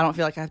 I don't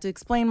feel like I have to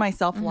explain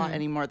myself a lot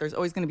anymore. There's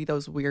always going to be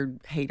those weird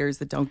haters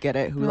that don't get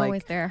it, who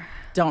like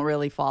don't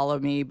really follow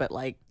me, but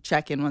like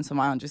check in once in a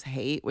while and just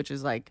hate, which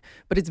is like,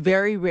 but it's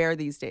very rare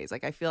these days.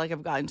 Like I feel like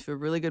I've gotten to a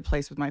really good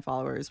place with my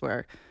followers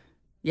where,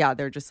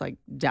 they're just like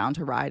down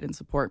to ride and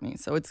support me.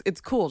 So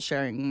it's cool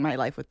sharing my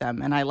life with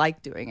them, and I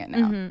like doing it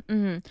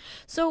now.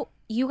 So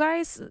you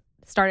guys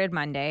started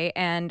Monday,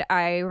 and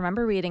I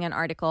remember reading an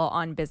article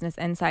on Business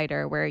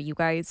Insider where you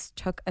guys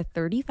took a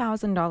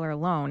 $30,000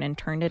 loan and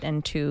turned it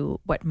into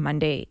what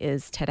Monday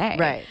is today.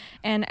 Right.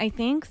 And I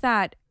think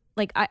that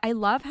like I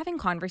love having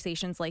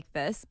conversations like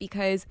this,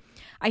 because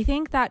I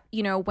think that,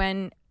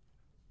 when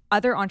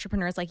other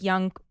entrepreneurs, like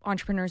young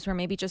entrepreneurs who are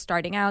maybe just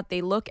starting out,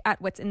 they look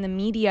at what's in the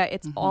media.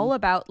 It's all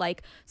about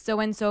like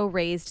so-and-so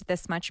raised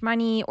this much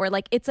money, or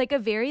like it's like a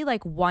very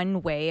like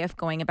one way of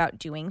going about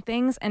doing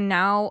things. And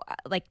now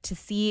like to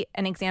see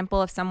an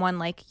example of someone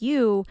like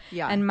you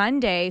and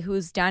Monday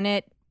who's done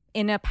it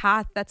in a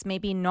path that's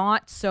maybe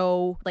not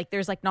so like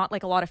there's like not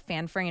like a lot of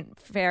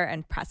fanfare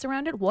and press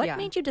around it. What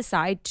made you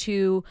decide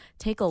to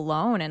take a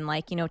loan and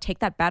like, take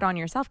that bet on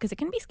yourself? Because it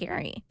can be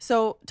scary.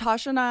 So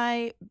Tasha and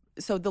I,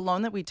 the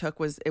loan that we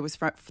took was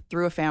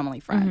through a family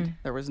friend.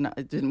 There was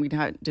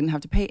didn't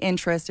have to pay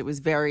interest. It was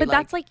very but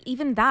that's like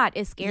even that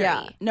is scary.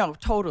 Yeah, no,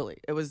 totally.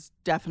 It was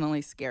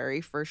definitely scary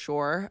for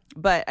sure.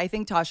 But I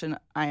think Tasha and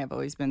I have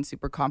always been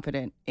super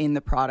confident in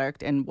the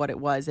product and what it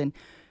was, and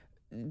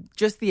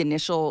just the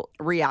initial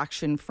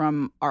reaction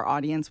from our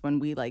audience when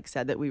we like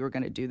said that we were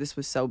going to do this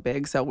was so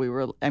big. So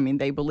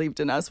they believed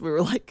in us. We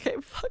were like, hey,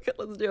 fuck it,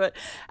 let's do it.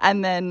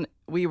 And then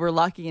we were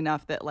lucky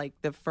enough that like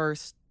the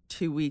first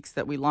 2 weeks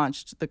that we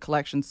launched, the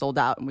collection sold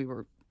out, and we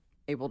were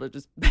able to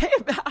just pay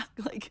it back.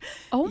 Like,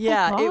 oh my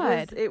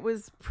God. It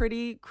was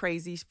pretty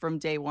crazy from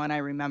day one. I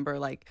remember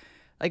like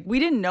we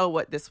didn't know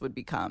what this would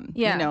become.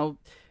 Yeah.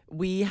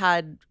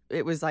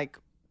 It was like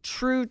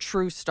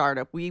true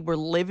startup. We were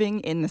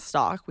living in the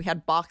stock. We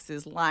had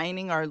boxes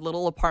lining our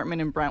little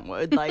apartment in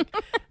Brentwood. Like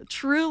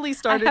truly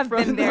started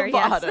from the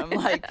bottom.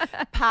 Like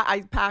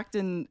I packed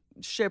in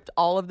shipped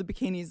all of the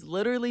bikinis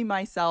literally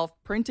myself,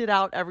 printed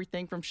out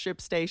everything from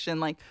ShipStation,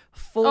 like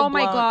full Oh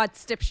my blown. God,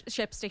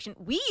 ShipStation.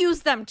 We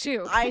use them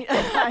too.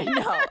 I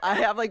know. I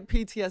have like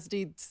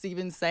PTSD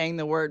even saying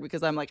the word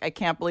because I'm like, I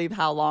can't believe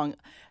how long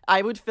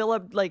I would fill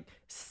up like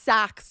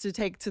sacks to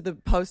take to the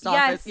post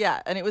office. Yes.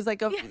 Yeah. And it was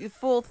like a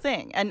full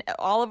thing. And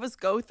all of us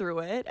go through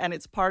it. And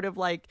it's part of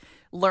like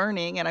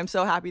learning. And I'm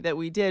so happy that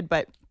we did.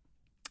 But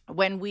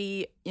when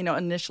we,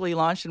 initially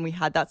launched and we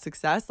had that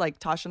success, like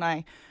Tasha and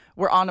I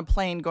were on a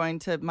plane going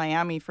to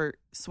Miami for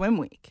Swim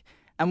Week.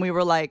 And we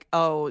were like,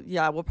 oh,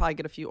 yeah, we'll probably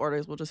get a few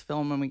orders. We'll just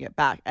film when we get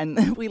back.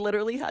 And we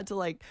literally had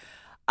to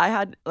I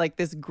had like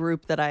this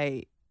group that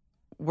I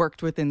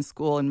worked with in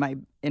school in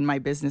my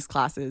business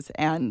classes.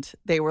 And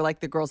they were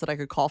like the girls that I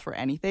could call for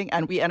anything.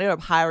 And we ended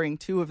up hiring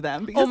 2 of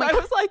them because I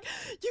was like,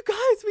 you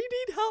guys, we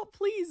need help,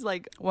 please.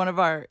 Like one of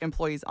our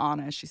employees,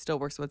 Anna, she still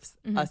works with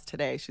us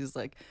today. She's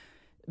like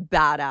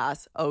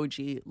badass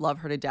OG, love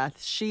her to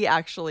death. She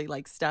actually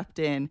like stepped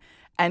in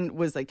and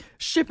was like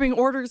shipping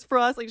orders for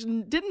us. Like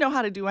she didn't know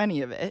how to do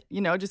any of it,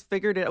 just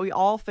figured it. We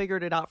all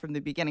figured it out from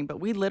the beginning, but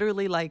we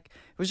literally it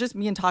was just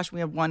me and Tosh. We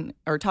had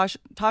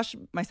Tosh,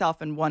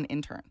 myself and one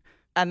intern.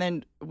 And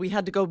then we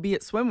had to go be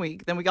at Swim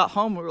Week. Then we got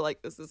home. We were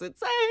like, this is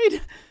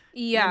insane.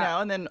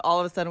 Yeah. And then all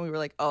of a sudden we were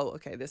like, oh,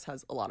 okay, this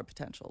has a lot of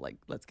potential. Like,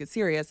 let's get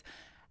serious.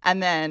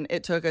 And then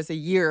it took us a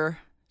year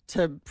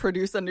to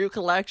produce a new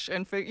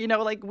collection.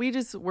 We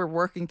just were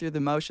working through the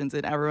motions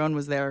and everyone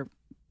was there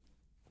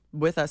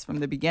with us from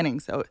the beginning.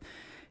 So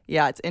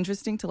yeah, it's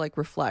interesting to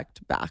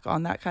reflect back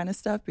on that kind of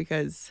stuff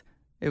because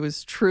it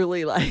was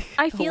truly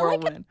I feel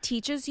like it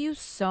teaches you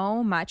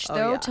so much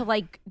though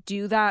to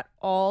do that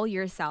all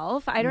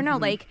yourself. I don't know,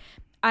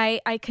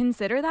 I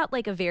consider that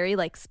a very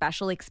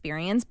special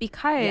experience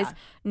because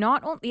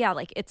not only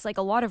it's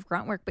a lot of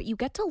grunt work, but you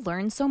get to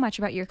learn so much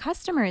about your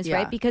customers,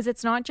 right? Because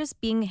it's not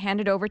just being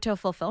handed over to a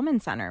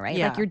fulfillment center,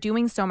 right? You're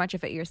doing so much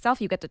of it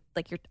yourself. You get to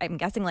I'm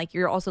guessing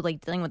you're also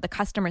dealing with the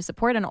customer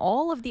support and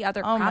all of the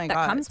other crap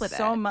that comes with it.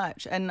 So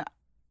much. And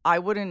I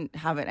wouldn't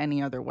have it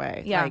any other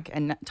way. Yeah.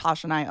 And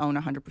Tasha and I own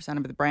 100%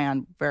 of the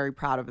brand. Very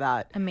proud of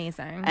that.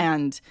 Amazing.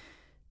 And,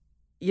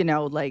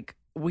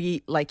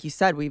 we, like you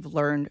said, we've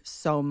learned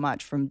so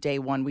much from day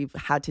one. We've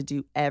had to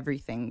do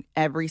everything,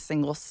 every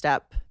single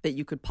step that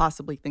you could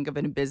possibly think of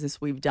in a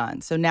business we've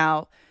done. So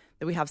now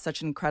that we have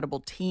such an incredible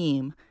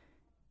team,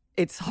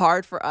 it's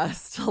hard for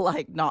us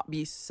to not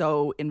be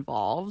so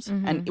involved.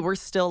 And we're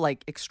still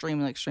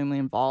extremely, extremely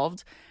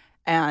involved.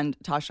 And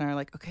Tasha and I are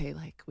like, okay,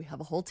 we have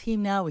a whole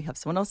team now. We have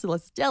someone else, so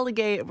let's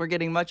delegate. We're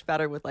getting much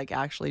better with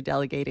actually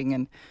delegating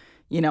and,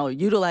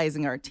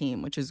 utilizing our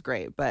team, which is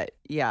great. But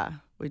yeah,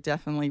 we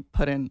definitely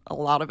put in a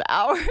lot of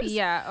hours.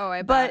 Yeah. Oh,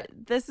 I bet.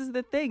 But this is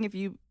the thing. If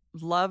you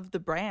love the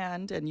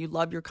brand and you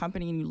love your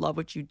company and you love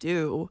what you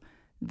do,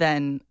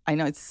 then I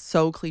know it's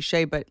so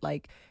cliche, but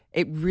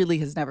it really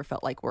has never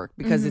felt like work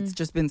because it's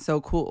just been so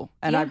cool.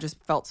 And I've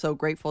just felt so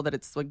grateful that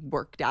it's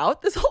worked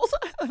out this whole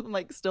time.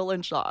 I'm still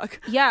in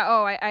shock. Yeah.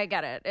 Oh, I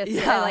get it.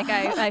 It's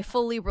I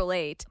fully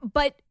relate.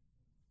 But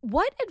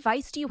what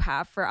advice do you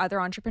have for other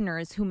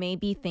entrepreneurs who may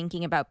be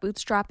thinking about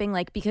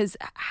bootstrapping? Because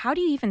how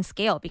do you even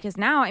scale? Because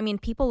now,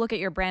 people look at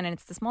your brand and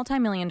it's this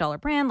multi-million-dollar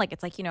brand.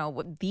 It's the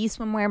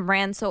swimwear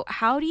brand. So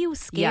how do you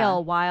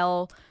scale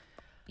while,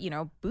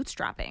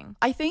 bootstrapping?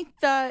 I think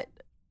that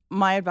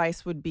my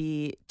advice would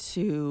be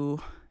to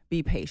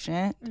be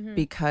patient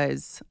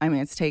because,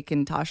 it's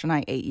taken Tasha and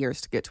I 8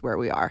 years to get to where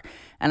we are.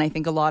 And I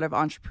think a lot of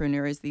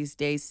entrepreneurs these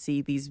days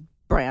see these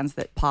brands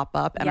that pop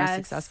up and are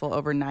successful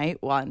overnight.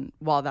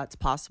 While that's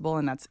possible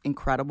and that's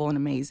incredible and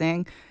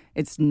amazing,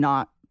 it's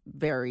not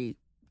very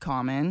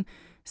common.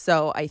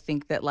 So I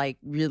think that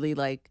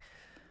really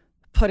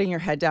putting your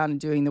head down and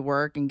doing the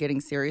work and getting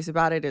serious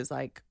about it is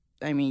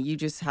you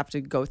just have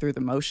to go through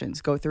the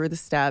motions, go through the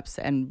steps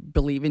and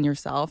believe in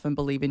yourself and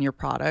believe in your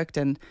product.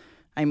 And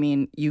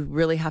you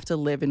really have to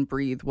live and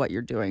breathe what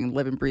you're doing,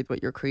 live and breathe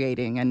what you're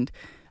creating. And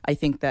I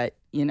think that,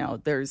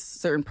 there's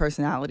certain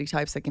personality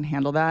types that can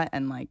handle that.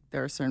 And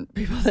there are certain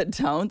people that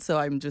don't. So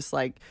I'm just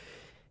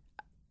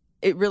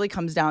it really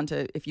comes down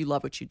to if you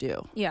love what you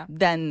do. Yeah.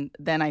 Then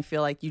I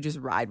feel you just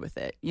ride with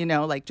it,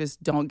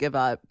 just don't give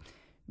up.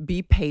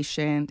 Be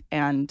patient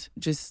and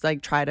just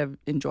try to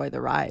enjoy the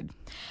ride.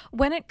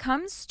 When it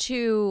comes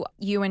to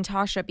you and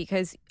Tasha,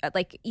 because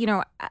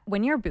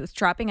when you're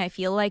bootstrapping, I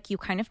feel you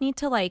kind of need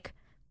to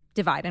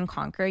divide and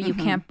conquer. You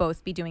can't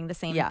both be doing the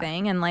same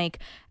thing. And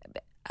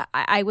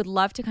I would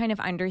love to kind of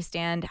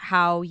understand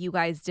how you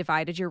guys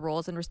divided your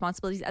roles and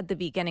responsibilities at the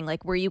beginning.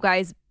 Were you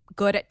guys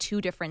good at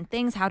 2 different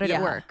things? How did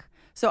it work?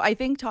 So I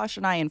think Tasha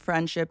and I in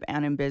friendship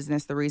and in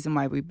business, the reason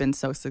why we've been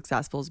so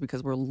successful is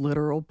because we're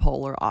literal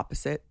polar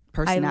opposite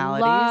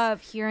personalities. I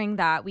love hearing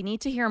that. We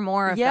need to hear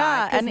more of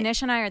that because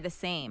Nish and I are the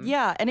same.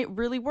 Yeah, and it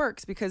really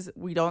works because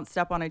we don't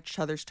step on each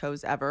other's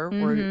toes ever.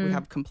 We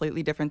have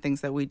completely different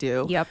things that we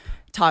do. Yep.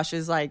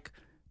 Tasha's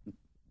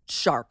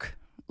shark,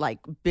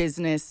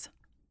 business,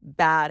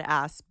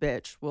 badass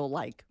bitch will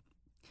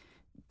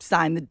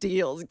sign the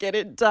deals, get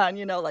it done.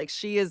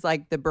 She is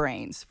the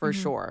brains for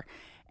sure.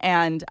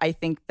 And I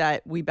think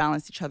that we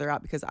balance each other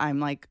out because I'm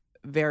like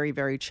very,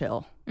 very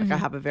chill. Like I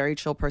have a very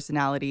chill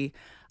personality.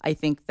 I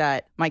think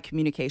that my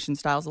communication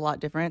style is a lot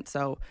different.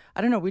 So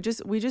I don't know. We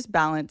just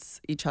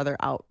balance each other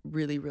out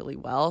really, really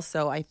well.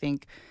 So I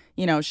think,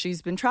 you know,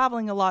 she's been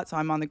traveling a lot. So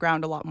I'm on the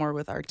ground a lot more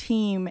with our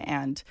team.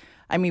 And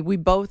I mean, we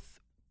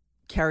both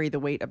carry the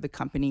weight of the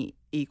company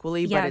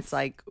equally, but it's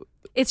like,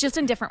 it's just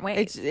in different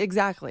ways.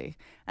 Exactly.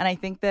 And I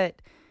think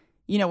that,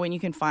 you know, when you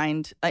can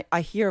find,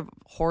 I hear of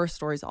horror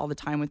stories all the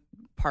time with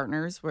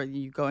partners where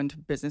you go into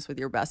business with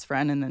your best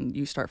friend and then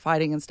you start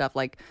fighting and stuff.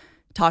 Like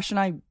Tosh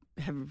and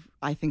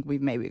I think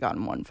we've maybe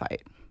gotten one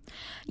fight.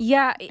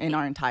 Yeah. In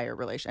our entire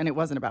relation. And it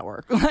wasn't about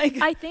work.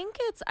 Like I think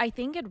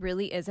it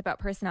really is about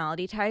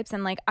personality types.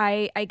 And like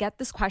I get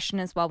this question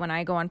as well when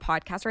I go on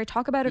podcasts, or I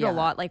talk about it a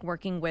lot, like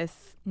working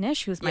with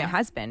Nish, who's my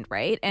husband,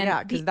 right?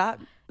 And because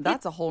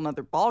that's a whole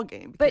nother ball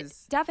game. But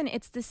Devin,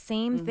 it's the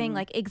same thing.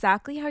 Like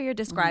exactly how you're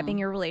describing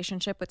your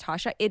relationship with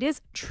Tasha, it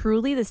is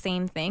truly the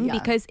same thing.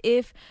 Because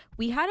if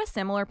we had a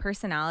similar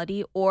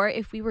personality, or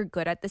if we were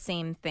good at the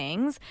same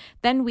things,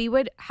 then we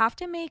would have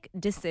to make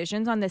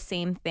decisions on the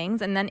same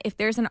things. And then if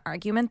there's an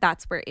argument,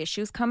 that's where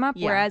issues come up.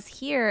 Whereas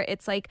here,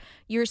 it's like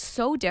you're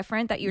so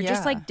different that you're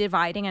just like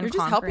dividing and you're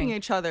just conquering. helping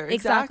each other.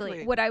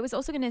 Exactly. What I was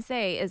also going to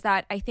say is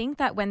that I think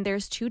that when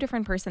there's two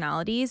different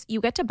personalities, you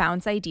get to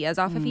bounce ideas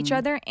off of each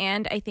other.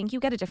 And I think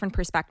you get a different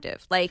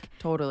perspective. Like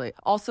totally.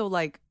 Also,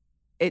 like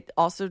it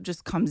also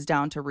just comes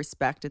down to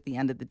respect at the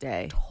end of the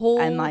day.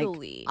 Totally. And like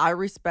I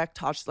respect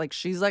Tosh. Like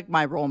she's like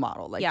my role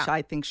model. Like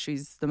I think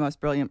she's the most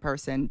brilliant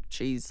person.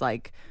 She's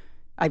like,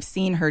 I've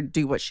seen her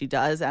do what she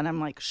does, and I'm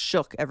like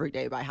shook every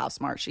day by how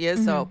smart she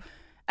is. So,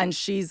 and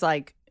she's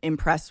like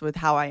impressed with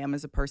how I am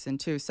as a person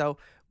too. So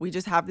we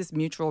just have this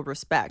mutual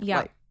respect.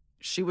 Yeah. Like,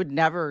 she would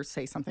never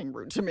say something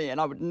rude to me,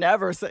 and I would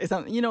never say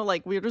something, you know,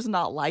 like we're just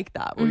not like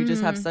that. We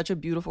just have such a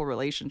beautiful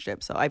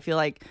relationship. So I feel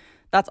like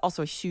that's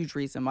also a huge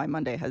reason why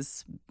Monday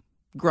has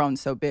grown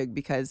so big,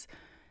 because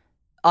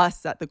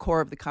us at the core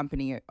of the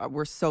company,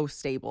 we're so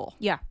stable.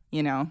 Yeah.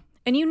 You know?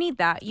 And you need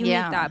that. You need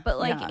that. But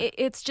like,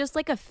 it's just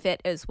like a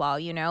fit as well,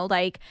 you know?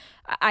 Like,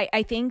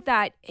 I think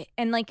that,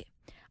 and like,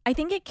 I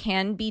think it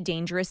can be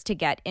dangerous to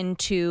get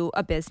into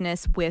a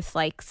business with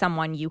like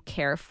someone you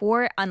care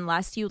for,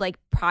 unless you like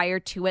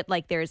prior to it,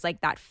 like there's like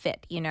that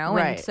fit, you know?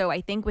 Right. And so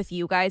I think with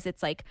you guys,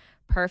 it's like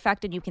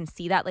perfect, and you can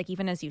see that like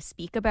even as you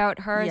speak about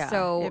her. Yeah,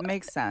 so it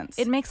makes sense.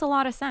 It makes a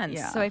lot of sense.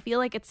 Yeah. So I feel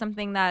like it's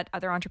something that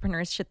other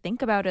entrepreneurs should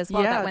think about as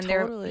well, that when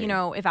they're, you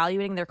know,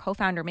 evaluating their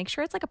co-founder, make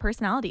sure it's like a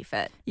personality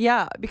fit.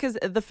 Yeah, because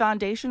the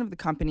foundation of the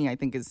company, I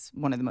think, is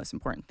one of the most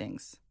important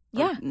things.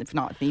 Yeah. If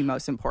not the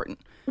most important.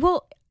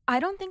 Well, I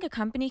don't think a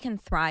company can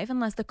thrive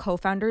unless the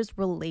co-founder's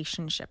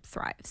relationship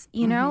thrives,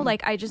 you know?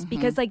 Like I just,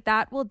 because like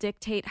that will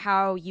dictate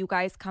how you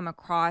guys come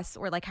across,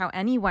 or like how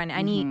any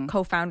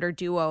co-founder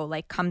duo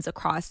like comes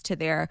across to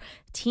their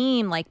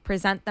team, like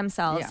present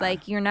themselves. Yeah.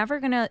 Like you're never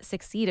going to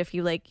succeed if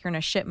you're in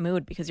a shit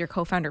mood because your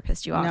co-founder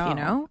pissed you off, you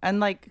know? And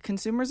like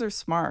consumers are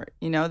smart,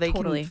 you know, they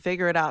can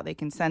figure it out. They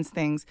can sense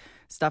things,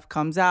 stuff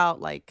comes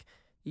out. Like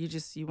you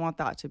want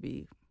that to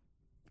be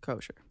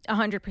kosher.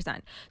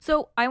 100%.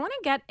 So I want to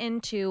get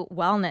into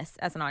wellness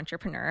as an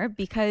entrepreneur,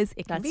 because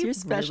it can That's be your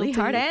specialty. really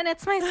hard, and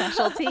it's my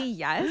specialty.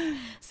 Yes.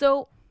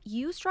 So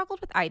you struggled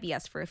with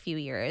IBS for a few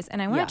years,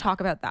 and I want to talk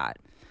about that.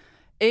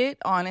 It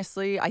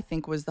honestly, I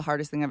think, was the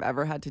hardest thing I've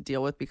ever had to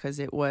deal with, because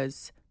it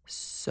was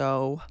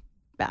so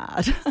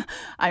bad.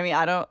 I mean,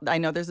 I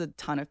know there's a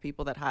ton of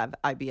people that have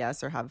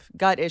IBS or have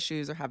gut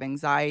issues or have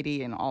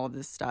anxiety and all of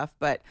this stuff,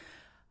 but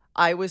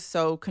I was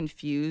so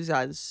confused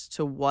as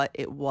to what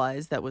it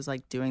was that was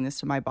like doing this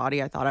to my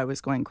body. I thought I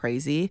was going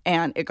crazy.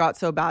 And it got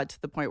so bad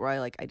to the point where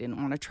I didn't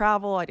want to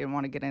travel. I didn't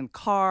want to get in a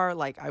car.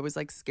 Like I was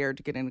like scared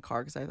to get in a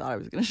car because I thought I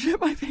was going to shit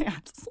my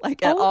pants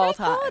like at all times.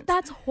 Oh my God,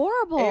 that's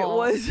horrible. It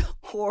was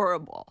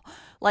horrible.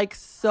 Like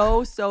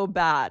so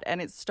bad.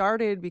 And it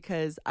started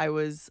because I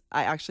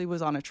actually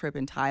was on a trip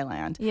in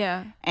Thailand.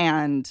 Yeah.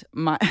 And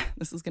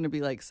this is going to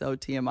be like so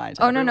TMI.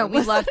 Oh, no.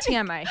 We love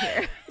TMI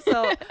here.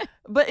 So,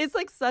 but it's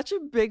like such a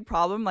big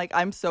problem. Like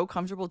I'm so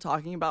comfortable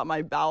talking about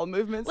my bowel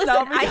movements. Listen,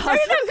 now I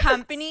started a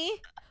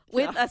company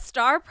with a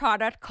star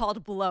product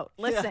called Bloat.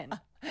 Listen,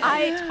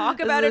 I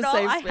talk about it all.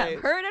 I have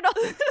heard it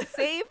all.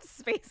 Safe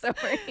space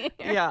over here.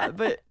 Yeah,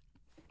 but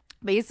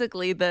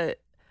basically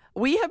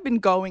we have been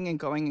going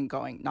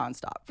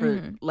nonstop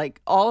for like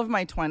all of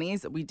my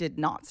 20s. We did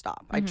not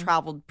stop. I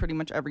traveled pretty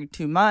much every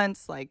 2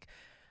 months. Like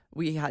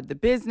we had the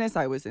business.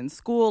 I was in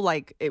school.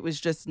 Like it was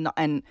just not,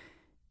 and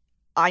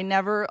I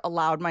never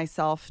allowed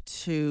myself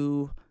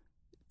to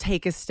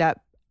take a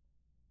step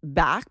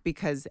back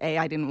because A,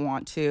 I didn't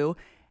want to,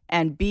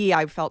 and B,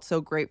 I felt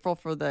so grateful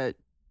for the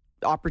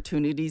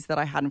opportunities that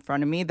I had in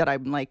front of me that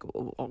I'm like,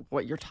 oh,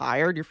 what, you're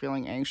tired? You're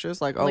feeling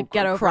anxious? Like, oh,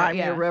 get over cry it,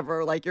 me a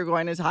river. Like, you're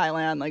going to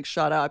Thailand. Like,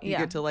 shut up. You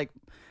get to like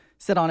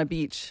sit on a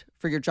beach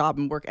for your job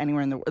and work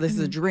anywhere in the world. This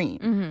is a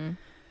dream.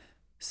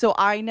 So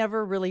I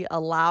never really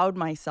allowed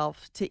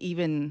myself to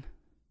even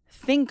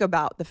think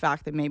about the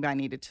fact that maybe I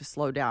needed to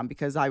slow down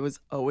because I was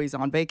always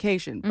on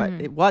vacation, but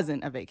it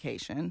wasn't a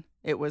vacation.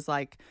 It was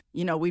like,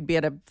 you know, we'd be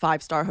at a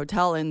 5-star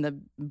hotel in the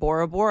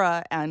Bora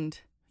Bora and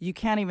you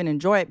can't even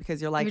enjoy it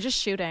because you're like, you're just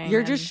shooting.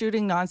 You're just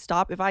shooting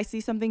nonstop. If I see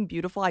something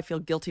beautiful, I feel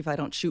guilty if I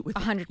don't shoot with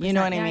it. 100%. You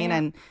know what I mean? Yeah.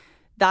 And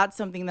that's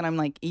something that I'm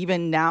like,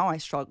 even now I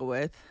struggle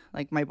with.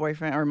 Like my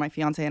boyfriend or my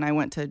fiance and I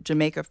went to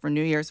Jamaica for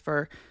New Year's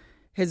for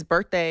his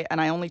birthday, and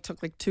I only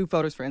took like 2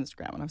 photos for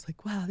Instagram, and I was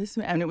like, wow,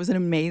 and it was an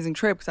amazing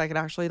trip because I could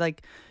actually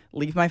like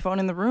leave my phone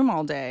in the room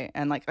all day,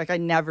 and like I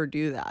never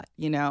do that,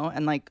 you know.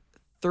 And like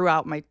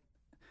throughout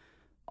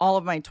all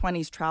of my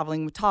 20s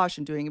traveling with Tosh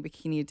and doing a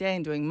bikini a day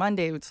and doing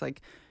Monday, it's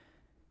like,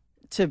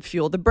 to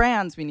fuel the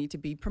brands, we need to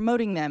be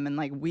promoting them, and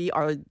like we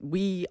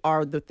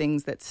are the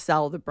things that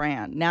sell the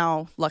brand.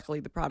 Now luckily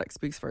the product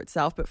speaks for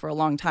itself, but for a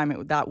long time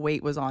that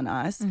weight was on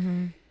us.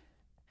 And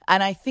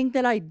I think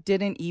that I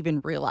didn't even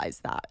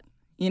realize that.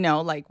 You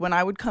know, like when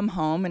I would come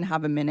home and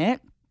have a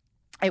minute,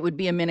 it would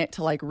be a minute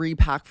to like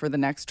repack for the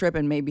next trip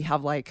and maybe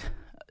have like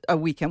a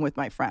weekend with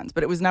my friends.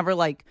 But it was never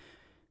like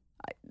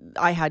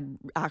I had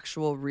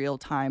actual real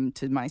time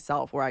to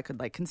myself where I could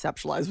like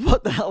conceptualize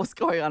what the hell was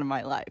going on in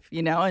my life,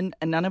 you know, and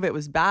none of it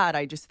was bad.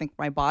 I just think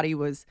my body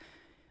was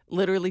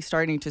literally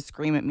starting to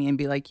scream at me and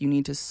be like, you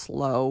need to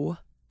slow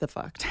the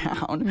fuck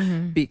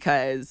down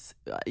because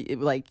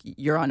like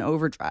you're on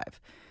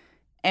overdrive.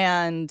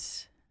 And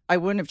I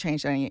wouldn't have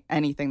changed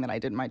anything that I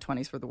did in my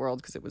 20s for the world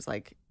because it was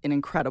like an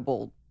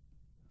incredible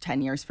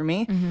 10 years for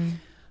me.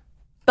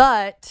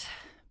 But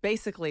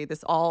basically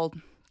this all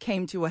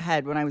came to a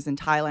head when I was in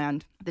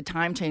Thailand. The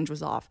time change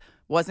was off.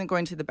 Wasn't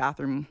going to the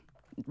bathroom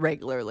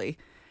regularly.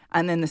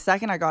 And then the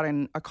second I got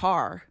in a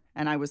car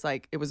and I was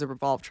like, it was a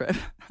Revolve trip.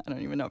 I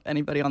don't even know if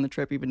anybody on the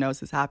trip even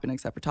knows this happened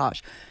except for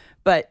Tosh.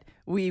 But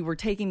we were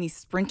taking these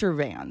Sprinter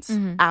vans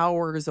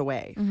hours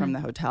away from the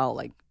hotel,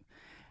 like.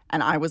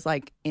 And I was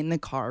like in the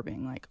car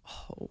being like,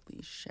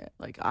 holy shit,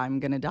 like I'm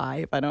going to die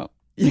if I don't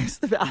use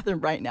the bathroom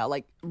right now,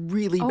 like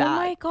really bad. Oh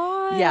my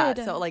God. Yeah.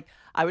 So like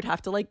I would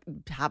have to like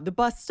have the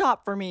bus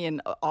stop for me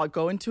and I'll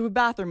go into a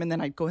bathroom and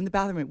then I'd go in the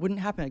bathroom. It wouldn't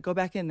happen. I'd go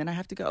back in. Then I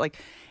have to go. Like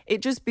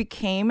it just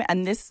became,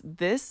 and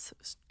this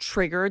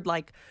triggered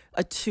like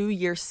a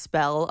 2-year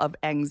spell of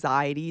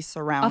anxiety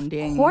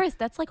surrounding. Of course.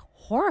 That's like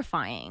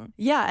horrifying.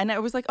 Yeah. And I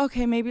was like,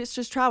 okay, maybe it's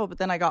just travel. But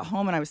then I got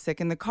home and I was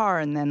sick in the car.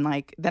 And then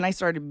I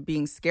started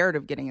being scared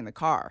of getting in the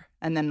car.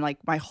 And then like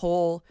my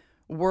whole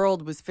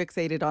world was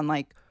fixated on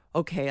like,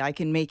 okay, I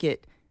can make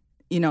it,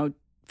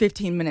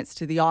 15 minutes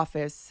to the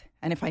office.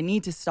 And if I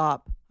need to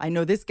stop, I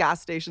know this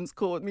gas station's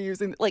cool with me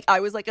using, like, I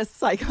was like a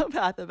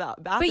psychopath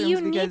about bathrooms. But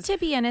you need to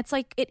be, and it's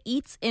like, it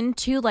eats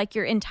into like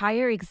your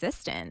entire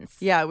existence.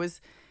 Yeah, it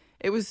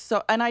was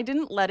so, and I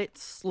didn't let it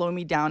slow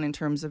me down in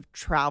terms of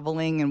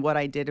traveling and what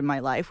I did in my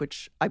life,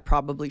 which I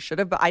probably should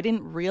have, but I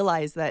didn't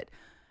realize that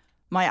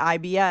my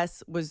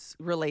IBS was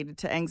related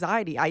to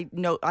anxiety. I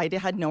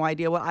had no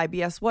idea what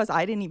IBS was.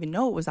 I didn't even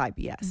know it was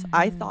IBS.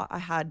 I thought I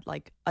had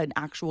like an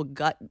actual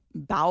gut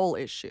bowel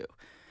issue.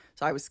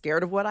 So I was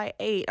scared of what I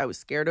ate. I was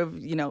scared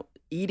of,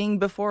 eating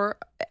before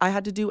I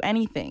had to do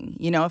anything.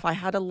 If I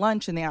had a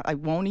lunch and I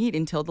won't eat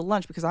until the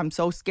lunch because I'm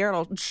so scared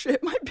I'll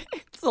shit my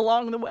pants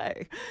along the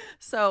way.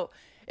 So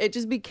it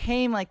just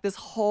became like this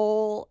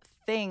whole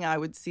thing. I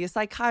would see a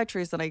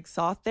psychiatrist and I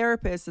saw a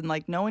therapist and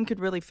like no one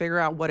could really figure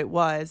out what it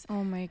was.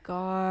 Oh my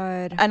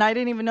God. And I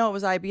didn't even know it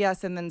was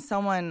IBS. And then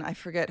someone, I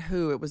forget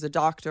who, it was a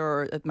doctor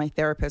or my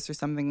therapist or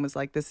something, was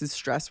like, this is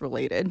stress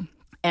related.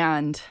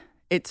 And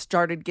it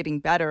started getting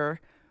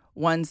better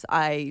once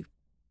I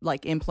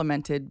like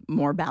implemented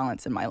more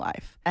balance in my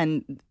life.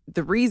 And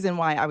the reason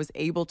why I was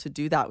able to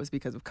do that was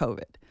because of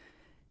COVID.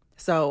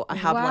 So I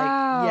have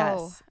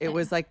it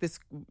was like this,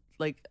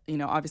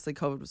 obviously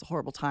COVID was a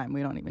horrible time.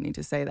 We don't even need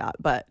to say that.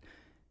 But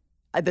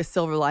the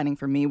silver lining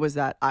for me was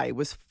that I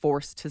was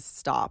forced to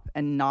stop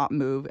and not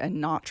move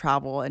and not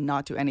travel and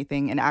not do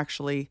anything and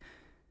actually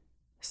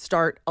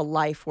start a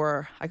life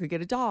where I could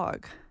get a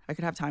dog. I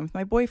could have time with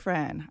my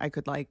boyfriend. I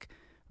could like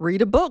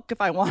read a book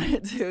if I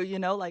wanted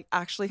to,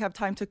 actually have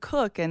time to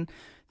cook and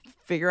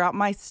figure out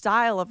my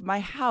style of my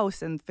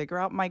house and figure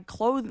out my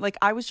clothing. Like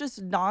I was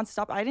just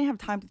nonstop. I didn't have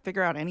time to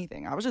figure out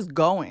anything. I was just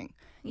going.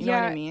 You know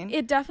what I mean?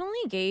 It definitely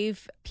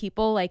gave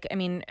people it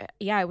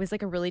was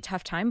like a really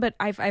tough time, but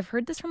I've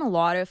heard this from a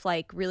lot of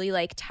like really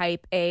like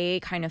type A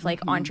kind of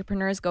like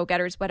entrepreneurs,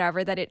 go-getters,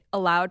 whatever, that it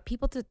allowed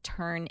people to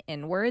turn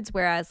inwards.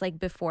 Whereas like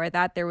before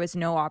that, there was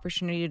no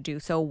opportunity to do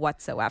so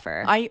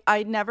whatsoever.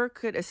 I never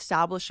could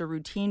establish a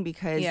routine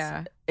because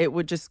it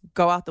would just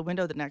go out the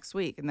window the next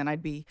week. And then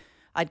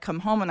I'd come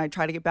home and I'd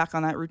try to get back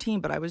on that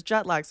routine, but I was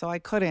jet lagged, so I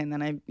couldn't.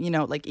 And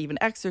even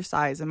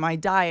exercise and my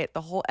diet,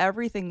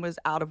 everything was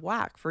out of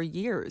whack for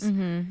years.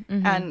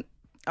 And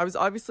I was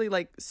obviously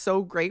like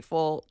so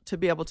grateful to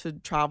be able to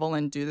travel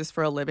and do this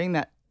for a living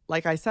that,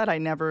 like I said, I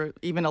never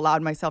even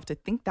allowed myself to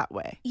think that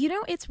way.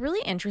 It's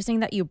really interesting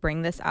that you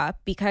bring this up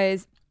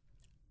because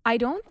I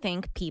don't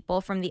think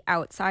people from the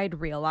outside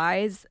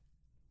realize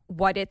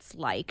what it's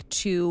like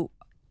to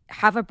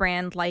have a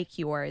brand like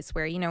yours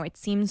where, you know, it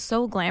seems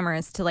so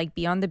glamorous to like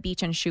be on the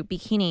beach and shoot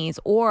bikinis,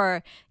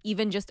 or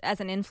even just as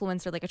an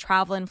influencer, like a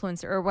travel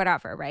influencer or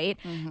whatever, right?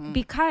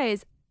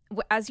 Because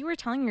as you were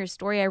telling your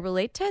story, I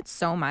relate to it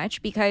so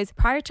much, because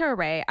prior to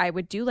Array, I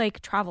would do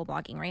like travel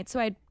blogging, right? So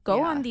I'd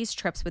go on these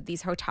trips with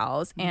these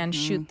hotels and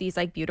shoot these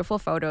like beautiful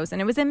photos,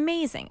 and it was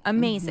amazing,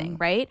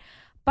 right?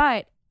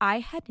 But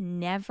I had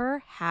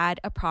never had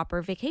a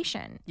proper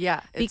vacation.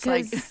 Yeah, it's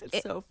because like,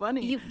 it's so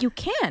funny. You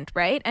can't,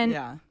 right?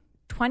 And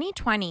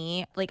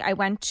 2020, like I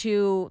went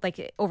to,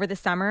 like over the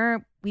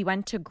summer, we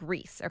went to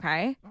Greece,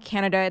 okay?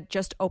 Canada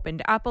just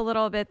opened up a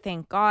little bit,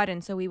 thank God.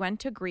 And so we went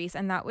to Greece,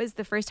 and that was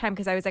the first time,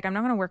 because I was like, I'm not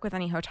going to work with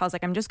any hotels.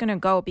 Like, I'm just going to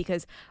go,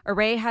 because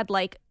Array had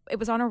like, it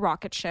was on a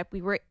rocket ship.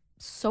 We were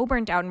so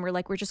burnt out, and we're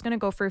like, we're just going to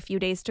go for a few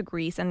days to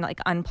Greece and like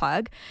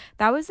unplug.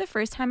 That was the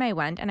first time I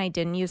went, and I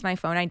didn't use my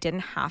phone. I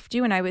didn't have to.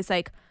 And I was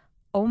like,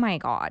 oh my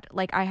God,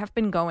 like I have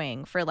been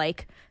going for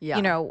like,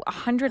 you know,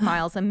 100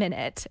 miles a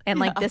minute. And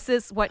like, this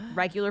is what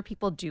regular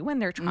people do when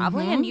they're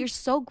traveling. And you're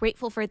so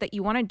grateful for it that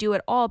you want to do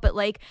it all. But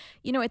like,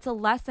 you know, it's a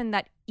lesson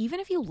that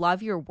even if you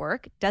love your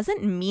work,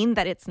 doesn't mean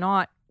that it's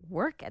not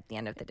work at the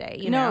end of the day,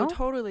 you know? No,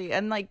 totally.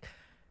 And like,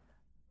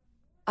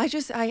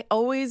 I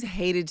always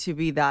hated to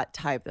be that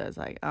type that's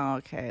like, oh,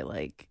 okay,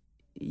 like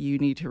you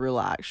need to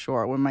relax.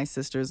 Sure. When my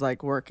sister's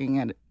like working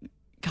at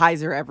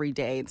Kaiser every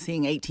day and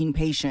seeing 18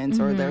 patients,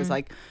 or there's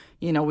like,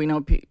 you know, we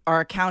know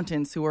our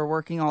accountants who are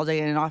working all day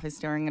in an office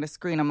staring at a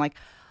screen. I'm like,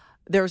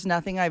 there's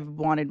nothing I've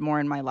wanted more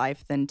in my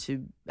life than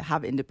to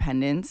have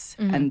independence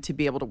and to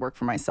be able to work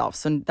for myself.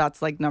 So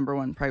that's like number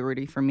one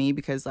priority for me,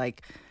 because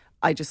like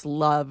I just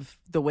love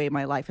the way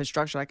my life is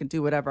structured. I can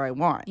do whatever I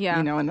want,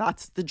 you know, and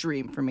that's the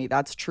dream for me.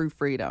 That's true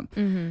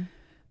freedom.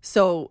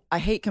 So I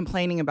hate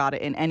complaining about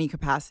it in any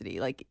capacity.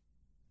 Like,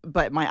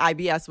 but my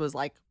IBS was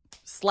like,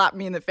 slapped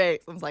me in the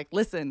face. I was like,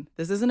 listen,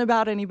 this isn't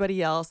about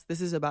anybody else.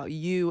 This is about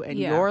you and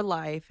your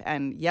life.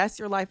 And yes,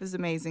 your life is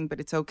amazing,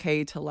 but it's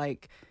okay to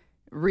like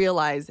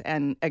realize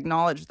and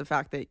acknowledge the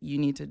fact that you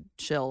need to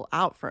chill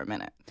out for a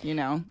minute, you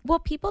know? Well,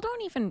 people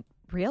don't even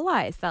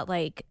realize that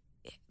like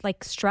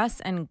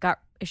stress and gut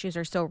issues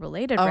are so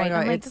related, right? God,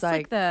 and like, it's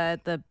like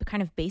the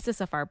kind of basis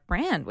of our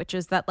brand, which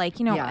is that like,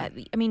 you know, I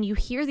mean, you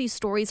hear these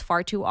stories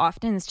far too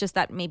often. It's just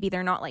that maybe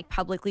they're not like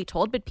publicly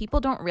told, but people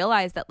don't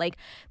realize that like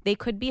they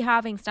could be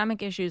having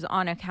stomach issues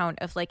on account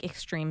of like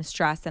extreme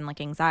stress and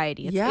like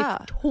anxiety.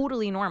 It's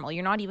totally normal.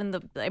 You're not even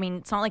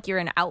it's not like you're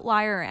an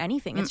outlier or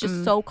anything. It's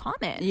just so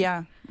common.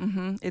 Yeah.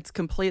 It's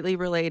completely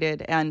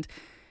related. And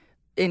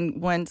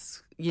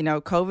once, you know,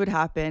 COVID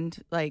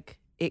happened, like,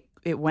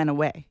 it went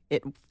away.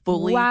 It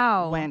fully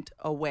went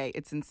away.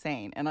 It's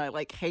insane. And I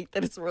like hate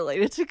that it's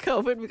related to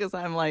COVID, because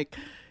I'm like,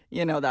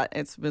 you know, that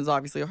it was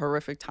obviously a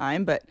horrific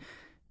time. But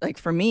like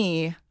for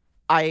me,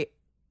 I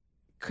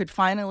could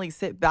finally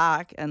sit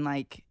back and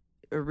like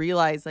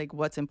realize like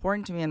what's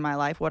important to me in my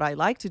life, what I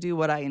like to do,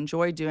 what I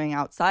enjoy doing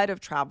outside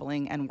of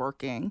traveling and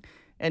working.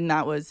 And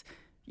that was,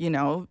 you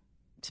know,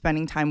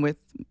 spending time with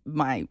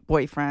my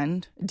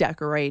boyfriend,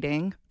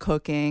 decorating,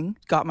 cooking,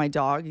 got my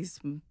dog. He's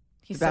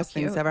the best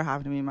thing that's ever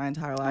happened to me in my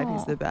entire life. Aww.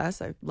 He's the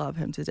best. I love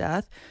him to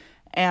death.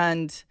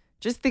 And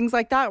just things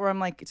like that where I'm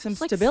like, some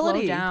just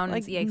stability, slow down,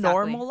 like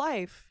normal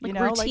life, like you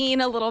know, routine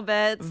like a little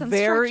bit,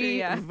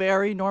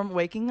 very normal,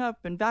 waking up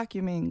and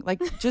vacuuming,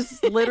 like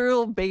just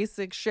literal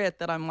basic shit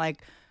that I'm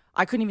like,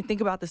 I couldn't even think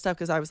about this stuff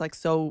because I was like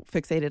so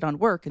fixated on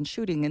work and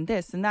shooting and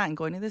this and that and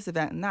going to this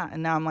event and that.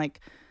 And now I'm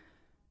like,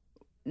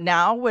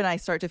 now when I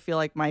start to feel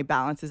like my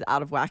balance is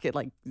out of whack,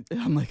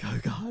 I'm like, oh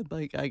God,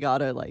 like I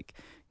gotta like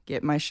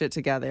get my shit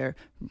together,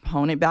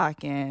 hone it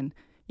back in,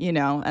 you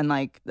know. And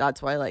like that's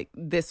why like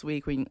this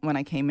week when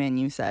I came in,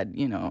 you said,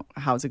 you know,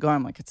 how's it going?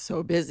 I'm like, it's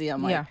so busy.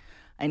 I'm like,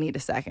 I need a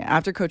second.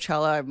 After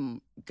Coachella, I'm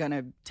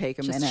gonna take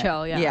a minute.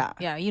 Chill,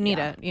 yeah. You need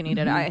it. You need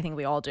it. I think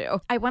we all do.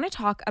 I want to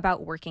talk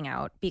about working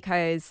out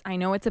because I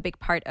know it's a big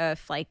part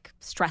of like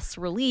stress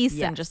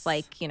release and just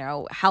like, you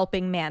know,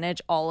 helping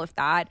manage all of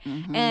that.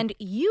 And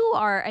you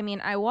are, I mean,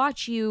 I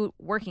watch you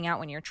working out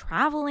when you're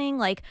traveling.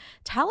 Like,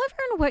 tell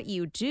everyone what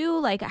you do.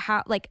 Like,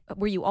 how, like,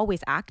 were you always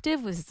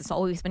active? Was this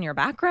always been your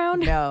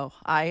background? No,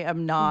 I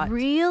am not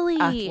really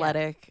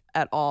athletic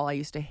at all. I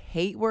used to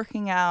hate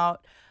working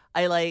out.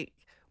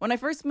 When I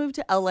first moved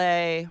to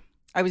LA,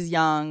 I was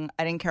young.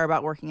 I didn't care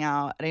about working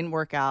out. I didn't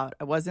work out.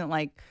 I wasn't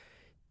like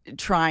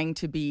trying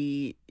to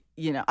be,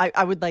 you know, I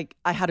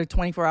had a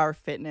 24-hour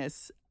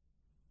fitness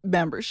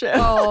membership.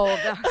 Oh,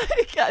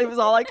 it was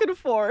all I could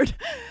afford.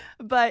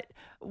 But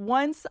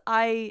once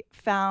I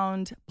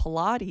found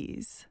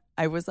Pilates,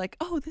 I was like,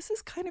 oh, this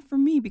is kind of for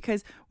me,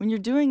 because when you're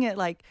doing it,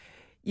 like,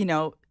 you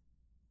know,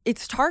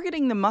 it's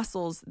targeting the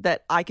muscles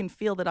that I can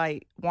feel that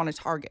I want to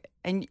target.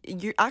 And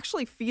you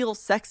actually feel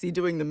sexy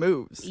doing the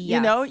moves.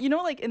 Yes. You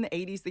know, like in the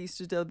 80s, they used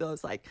to do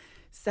those like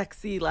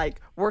sexy, like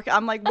work.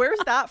 I'm like, where's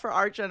that for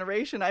our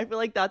generation? I feel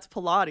like that's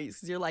Pilates,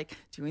 because you're like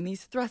doing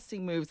these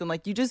thrusting moves and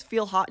like you just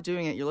feel hot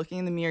doing it. You're looking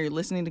in the mirror, you're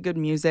listening to good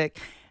music.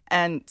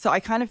 And so I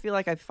kind of feel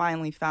like I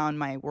finally found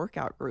my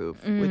workout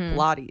groove with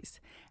Pilates.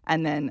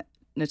 And then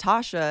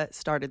Natasha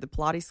started the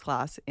Pilates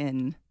class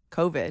in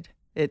COVID.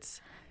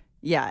 It's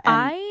and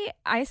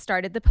I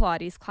started the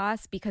Pilates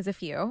class because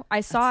of you.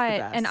 I saw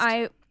it and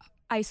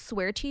I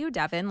swear to you,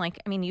 Devin, like,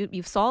 I mean,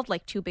 you've solved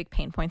like 2 big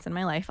pain points in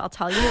my life. I'll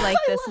tell you, like,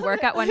 this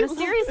workout one.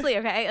 Seriously,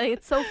 okay? Like,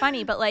 it's so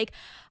funny. But like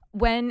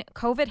when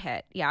COVID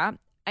hit,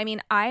 I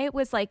mean, I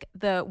was like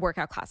the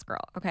workout class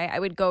girl, okay? I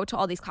would go to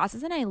all these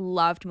classes and I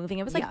loved moving.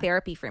 It was like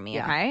therapy for me,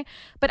 okay?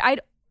 But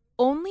I'd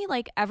only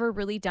like ever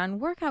really done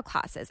workout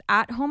classes.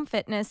 At home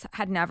fitness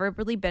had never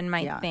really been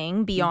my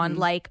thing beyond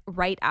like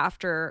right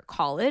after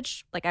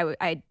college. Like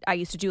I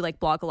used to do like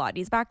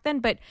Blogilates back then,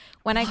 but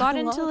when I got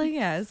into like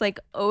it's like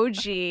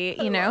OG,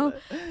 you know.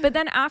 But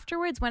then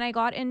afterwards, when I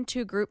got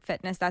into group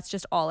fitness, that's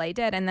just all I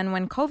did. And then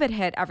when COVID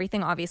hit,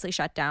 everything obviously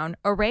shut down.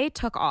 Array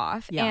took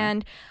off,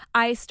 and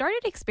I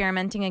started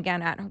experimenting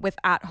again with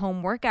at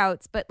home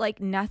workouts, but like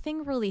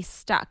nothing really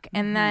stuck.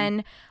 And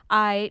then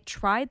I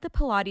tried the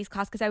Pilates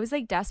class because I was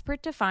like desperate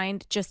to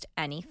find just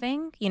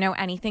anything, you know,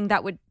 anything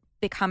that would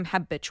become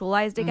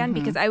habitualized again,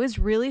 because I was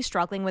really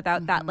struggling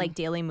without that like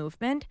daily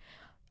movement.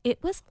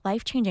 It was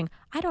life-changing.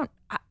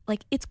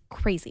 It's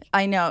crazy.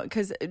 I know,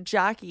 because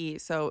Jackie,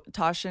 so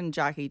Tasha and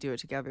Jackie do it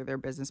together. They're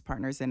business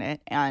partners in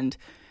it. And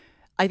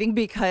I think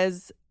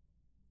because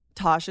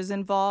Tasha's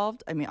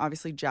involved, I mean,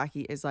 obviously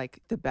Jackie is like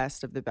the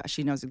best of the best.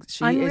 She knows,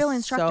 she Unreal is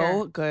instructor.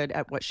 So good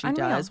at what she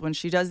does. When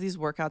she does these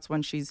workouts,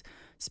 when she's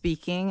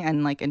speaking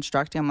and like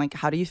instructing, I'm like,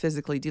 how do you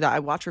physically do that? I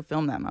watch her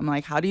film them. I'm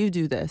like, how do you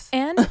do this?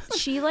 And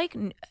she like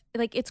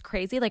it's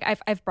crazy. Like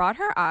I've brought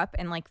her up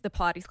in like the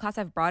Pilates class.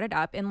 I've brought it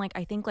up in like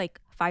I think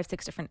like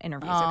 5-6 different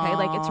interviews. Okay,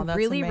 like it's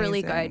really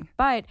really good.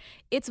 But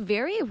it's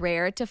very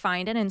rare to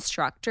find an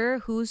instructor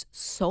who's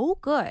so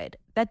good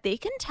that they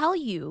can tell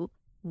you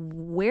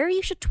where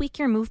you should tweak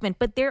your movement,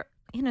 but they're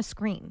in a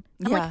screen.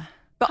 I'm like,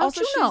 but how'd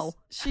also you know?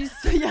 she's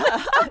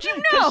How'd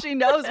you know? She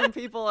knows when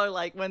people are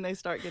like, when they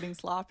start getting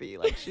sloppy,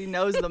 like she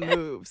knows the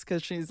moves,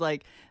 because she's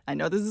like, I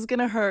know this is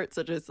gonna hurt,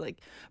 so just like,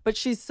 but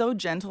she's so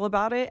gentle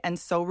about it and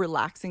so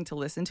relaxing to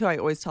listen to. I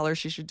always tell her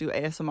she should do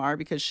ASMR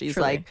because she's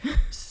like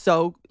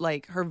so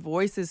like her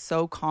voice is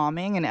so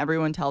calming, and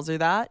everyone tells her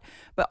that.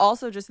 But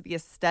also just the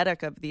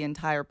aesthetic of the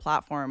entire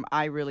platform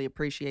I really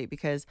appreciate,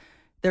 because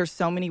there's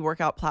so many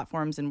workout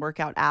platforms and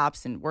workout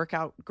apps and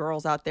workout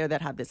girls out there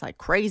that have this like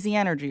crazy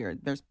energy, or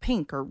there's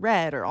pink or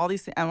red or all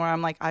these things. And where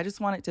I'm like, I just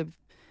want it to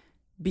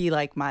be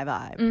like my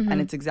vibe.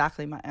 And it's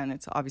exactly and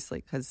it's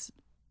obviously because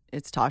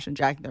it's Tosh and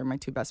Jack. They're my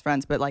 2 best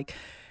friends. But like,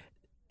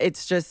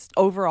 it's just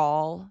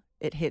overall,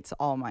 it hits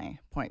all my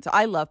points. So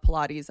I love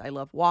Pilates. I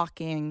love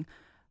walking.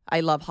 I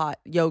love hot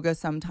yoga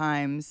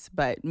sometimes,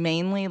 but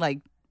mainly like,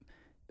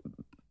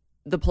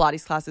 the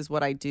Pilates class is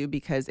what I do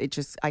because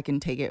I can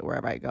take it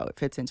wherever I go. It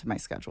fits into my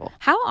schedule.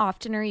 How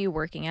often are you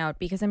working out?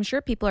 Because I'm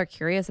sure people are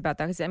curious about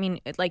that. Because I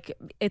mean,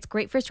 it's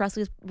great for stress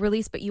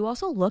release, but you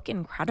also look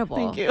incredible.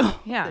 Thank you.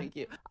 Yeah. Thank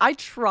you. I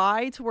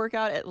try to work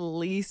out at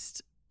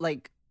least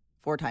like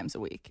 4 times a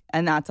week,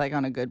 and that's like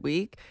on a good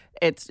week.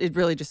 It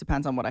really just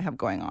depends on what I have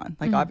going on.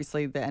 Like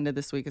obviously the end of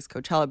this week is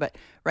Coachella, but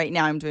right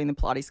now I'm doing the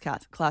Pilates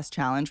class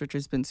challenge, which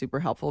has been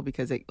super helpful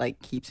because it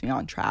like keeps me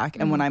on track.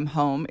 And when I'm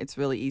home, it's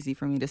really easy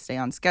for me to stay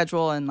on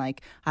schedule, and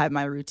like I have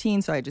my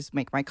routine, so I just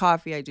make my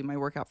coffee, I do my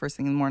workout first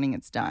thing in the morning,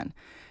 it's done.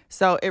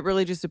 So it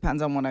really just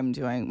depends on what I'm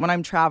doing. When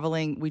I'm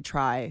traveling, we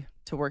try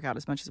to work out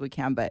as much as we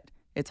can, but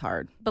it's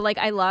hard. But like,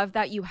 I love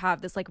that you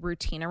have this like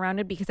routine around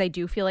it, because I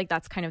do feel like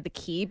that's kind of the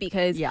key,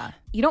 because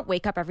you don't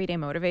wake up every day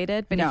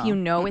motivated, but if you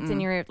know it's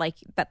in your like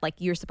that, like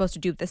you're supposed to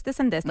do this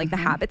and this, like the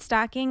habit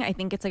stacking, I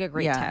think it's like a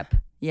great tip.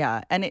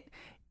 Yeah. And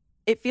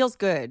it feels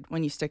good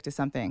when you stick to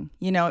something.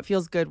 You know, it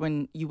feels good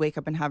when you wake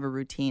up and have a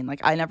routine.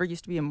 Like I never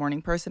used to be a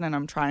morning person, and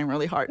I'm trying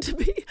really hard to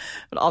be,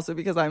 but also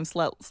because I'm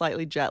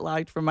slightly jet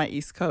lagged from my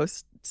East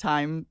Coast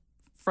time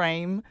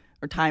frame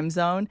or time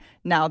zone.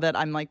 Now that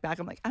I'm like back,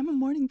 I'm like, I'm a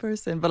morning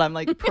person, but I'm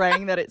like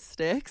praying that it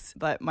sticks.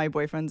 But my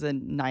boyfriend's a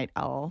night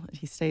owl.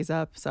 He stays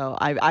up. So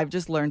I've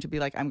just learned to be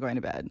like, I'm going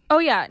to bed. Oh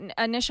yeah.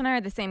 Nish and I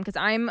are the same, because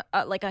I'm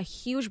like a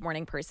huge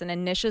morning person,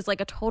 and Nish is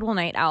like a total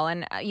night owl.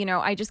 And you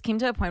know, I just came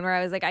to a point where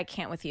I was like, I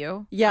can't with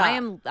you. Yeah.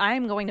 I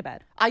am going to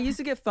bed. I used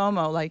to get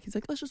FOMO. Like he's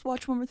like, let's just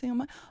watch one more thing. I'm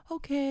like,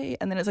 okay.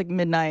 And then it's like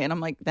midnight, and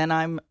I'm like,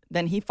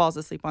 then he falls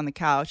asleep on the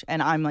couch,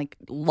 and I'm like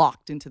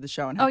locked into the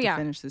show and have to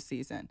finish the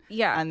season.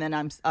 Yeah. And then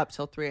I'm up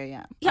till 3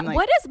 a.m. Yeah. Like,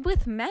 what is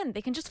with men?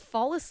 They can just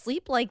fall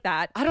asleep like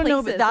that. I don't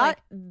know, but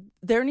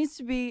there needs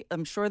to be,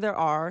 I'm sure there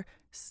are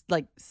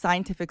like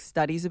scientific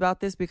studies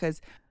about this,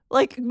 because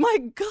like, my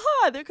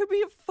God, there could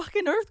be a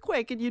fucking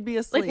earthquake and you'd be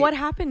asleep. Like, what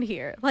happened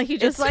here? Like, you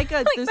just it's like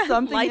there's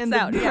something in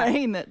the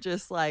brain that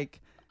just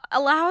like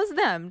allows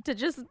them to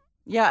just.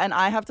 Yeah, and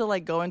I have to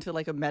like go into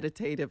like a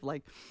meditative,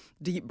 like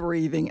deep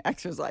breathing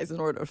exercise in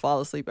order to fall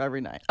asleep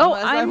every night. Oh,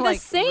 I'm the like,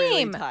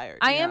 same. Really tired.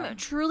 I am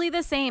truly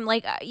the same.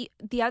 Like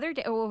the other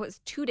day, it was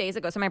 2 days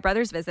ago. So my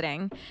brother's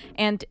visiting,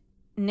 and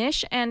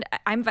Nish and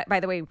I'm, by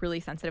the way, really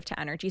sensitive to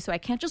energy, so I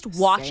can't just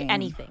watch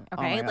anything.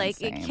 Okay, God, like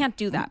same. I can't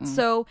do that.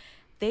 So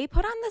they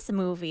put on this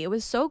movie. It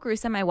was so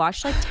gruesome. I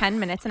watched like 10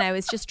 minutes, and I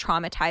was just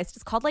traumatized.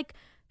 It's called like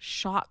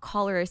shot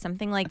collar or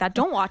something like that.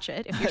 Don't watch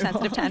it if you're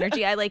sensitive to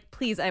energy.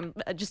 Please,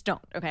 just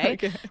don't,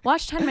 okay?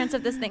 Watch 10 minutes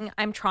of this thing.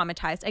 I'm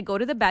traumatized. I go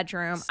to the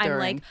bedroom. Stirring. I'm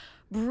like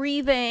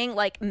breathing,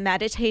 like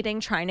meditating,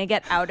 trying to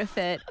get out of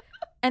it.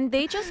 And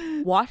they just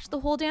watch the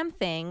whole damn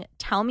thing,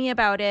 tell me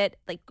about it.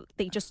 Like,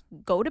 they just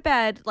go to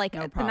bed. Like,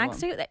 No the next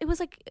day, it was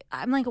like,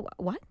 I'm like,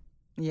 what?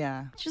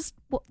 Yeah. Just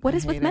what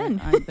is with men?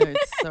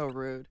 It's so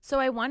rude. So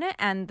I want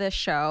to end the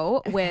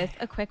show with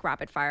a quick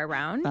rapid fire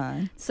round.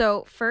 Fine.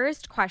 So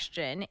first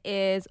question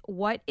is,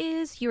 what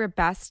is your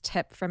best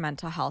tip for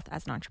mental health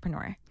as an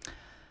entrepreneur?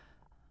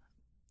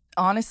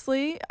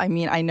 Honestly, I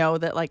mean, I know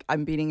that like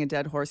I'm beating a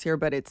dead horse here,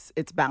 but it's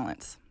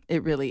balance.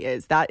 It really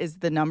is. That is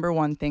the number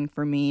one thing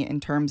for me in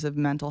terms of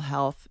mental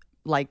health.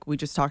 Like we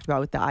just talked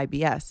about with the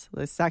IBS.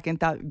 The second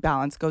that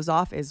balance goes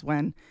off is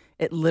when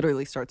it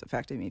literally starts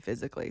affecting me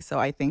physically. So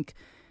I think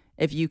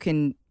if you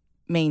can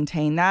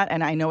maintain that,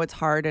 and I know it's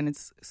hard and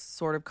it's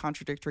sort of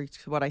contradictory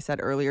to what I said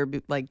earlier,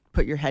 but like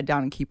put your head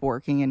down and keep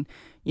working and,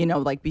 you know,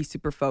 like be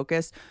super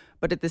focused.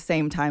 But at the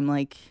same time,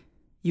 like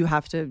you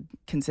have to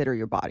consider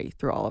your body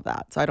through all of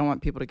that. So I don't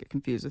want people to get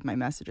confused with my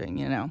messaging,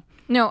 you know?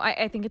 No,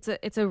 I think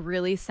it's a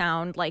really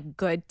sound, like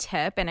good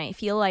tip. And I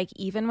feel like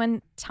even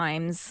when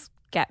times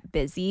get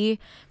busy,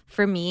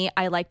 for me,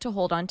 I like to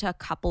hold on to a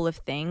couple of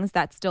things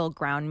that still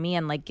ground me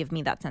and like give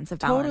me that sense of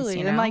balance. Totally.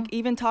 You know? And like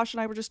even Tasha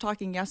and I were just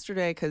talking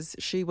yesterday because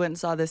she went and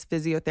saw this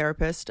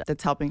physiotherapist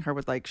that's helping her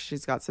with like,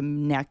 she's got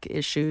some neck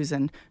issues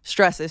and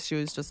stress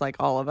issues, just like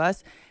all of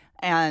us.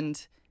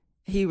 And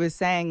he was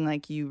saying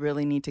like, you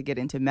really need to get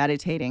into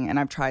meditating. And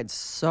I've tried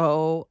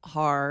so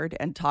hard,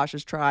 and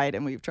Tasha's tried,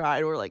 and we've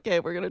tried. We're like, hey,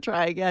 we're going to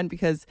try again,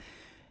 because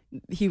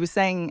he was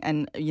saying,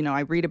 and you know,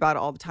 I read about it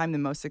all the time, the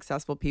most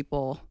successful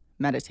people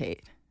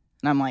meditate.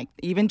 And I'm like,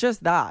 even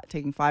just that,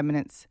 taking 5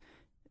 minutes,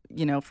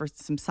 you know, for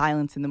some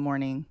silence in the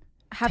morning.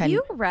 Have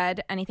you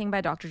read anything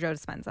by Dr. Joe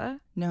Dispenza?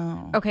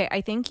 No. Okay,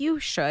 I think you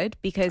should,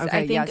 because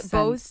Okay, I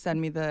think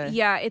send me the...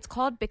 Yeah, it's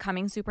called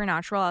Becoming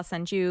Supernatural. I'll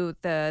send you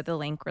the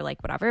link or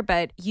like whatever.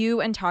 But you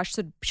and Tosh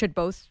should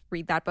both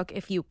read that book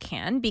if you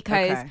can,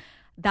 because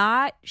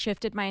that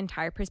shifted my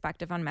entire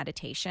perspective on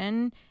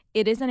meditation.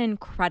 It is an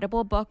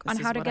incredible book on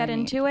how to get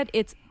into it.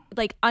 It's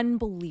like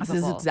unbelievable.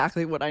 This is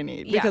exactly what I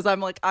need, because I'm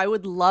like, I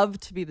would love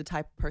to be the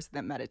type of person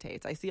that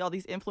meditates. I see all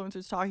these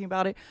influencers talking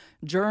about it,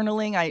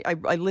 journaling.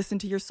 I listen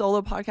to your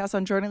solo podcast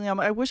on journaling. I'm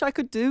like, I wish I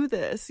could do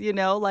this, you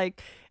know,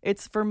 like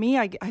it's for me.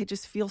 I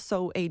just feel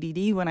so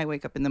ADD when I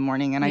wake up in the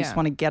morning, and I just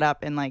want to get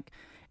up and like,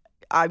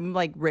 I'm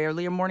like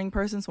rarely a morning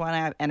person. So when I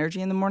have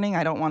energy in the morning,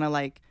 I don't want to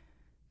like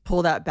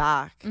pull that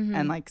back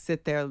and like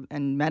sit there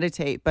and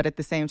meditate, but at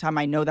the same time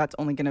I know that's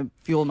only going to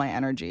fuel my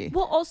energy.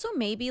 Well, also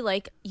maybe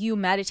like you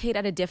meditate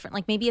at a different,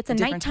 like maybe it's a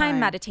nighttime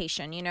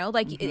meditation, you know,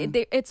 like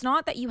it's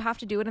not that you have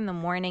to do it in the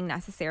morning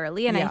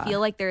necessarily. And I feel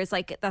like there's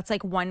like, that's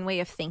like one way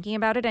of thinking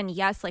about it. And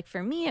yes, like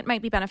for me it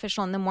might be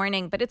beneficial in the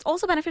morning, but it's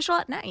also beneficial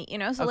at night, you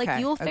know, so like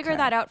you'll figure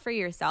that out for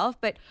yourself.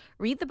 But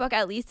read the book.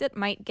 At least it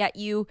might get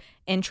you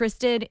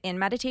interested in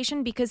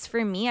meditation, because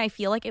for me, I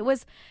feel like it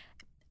was,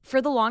 for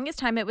the longest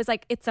time, it was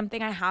like, it's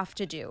something I have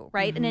to do,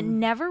 right? And it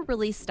never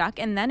really stuck.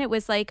 And then it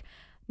was like,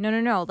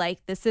 no,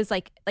 like this is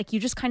like you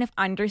just kind of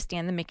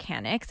understand the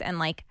mechanics and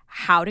like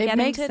how to get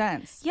into it. It makes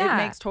sense. Yeah.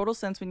 It makes total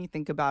sense when you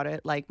think about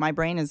it. Like my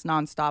brain is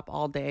nonstop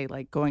all day,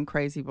 like going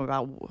crazy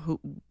about who,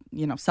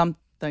 you know,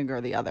 something or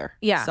the other.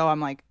 Yeah. So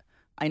I'm like,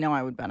 I know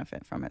I would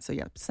benefit from it. So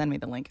yeah, send me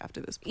the link after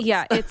this, please.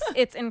 Yeah,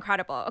 it's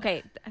incredible.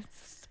 Okay,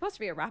 it's supposed to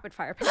be a rapid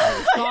fire.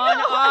 It's gone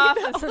off.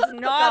 This is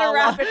not a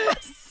rapid fire.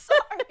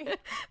 Sorry.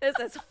 This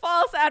is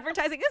false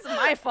advertising. This is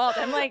my fault.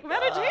 I'm like,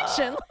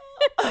 meditation.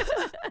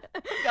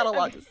 Got a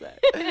lot to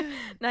say.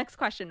 Next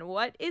question.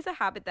 What is a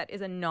habit that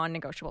is a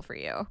non-negotiable for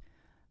you?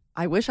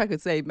 I wish I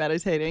could say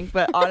meditating,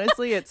 but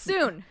honestly, it's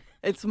soon.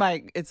 It's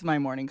my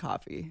morning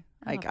coffee.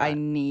 Like I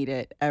need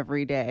it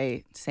every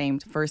day. Same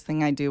first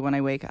thing I do when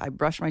I wake up. I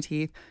brush my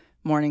teeth,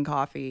 morning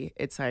coffee.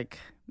 It's like,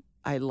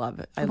 I love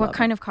it. What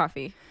kind of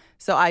coffee?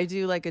 So I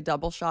do like a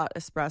double shot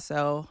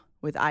espresso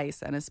with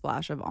ice and a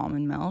splash of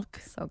almond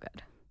milk. So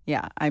good.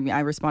 Yeah. I mean,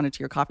 I responded to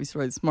your coffee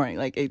story this morning.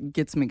 Like it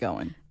gets me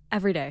going.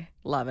 Every day.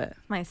 Love it.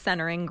 My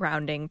centering,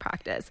 grounding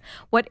practice.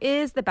 What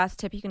is the best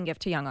tip you can give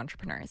to young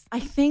entrepreneurs? I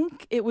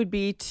think it would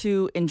be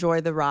to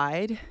enjoy the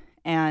ride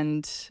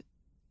and,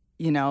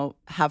 you know,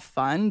 have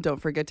fun.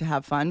 Don't forget to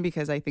have fun,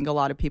 because I think a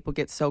lot of people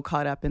get so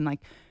caught up in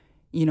like,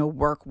 you know,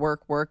 work,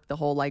 the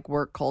whole like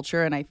work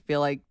culture. And I feel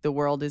like the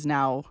world is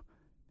now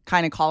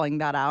kind of calling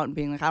that out and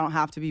being like, I don't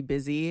have to be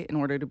busy in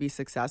order to be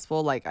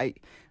successful. Like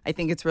I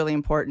think it's really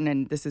important.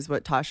 And this is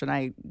what Tasha and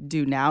I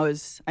do now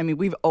is, I mean,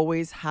 we've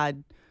always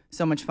had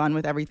so much fun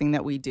with everything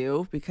that we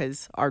do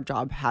because our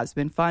job has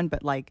been fun,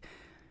 but like,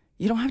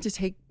 you don't have to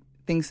take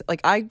things, like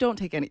I don't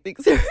take anything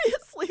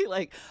seriously.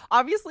 Like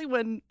obviously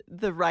when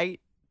the right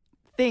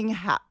thing,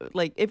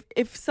 like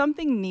if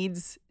something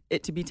needs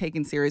it to be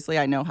taken seriously,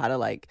 I know how to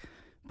like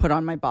put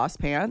on my boss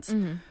pants,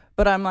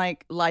 but I'm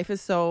like, life is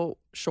so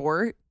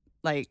short.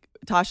 Like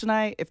Tasha and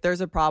I, if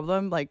there's a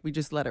problem, like we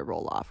just let it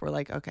roll off. We're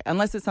like, okay,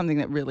 unless it's something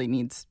that really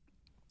needs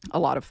a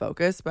lot of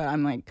focus. But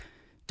I'm like,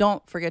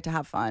 don't forget to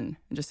have fun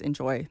and just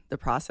enjoy the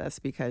process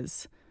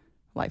because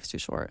life's too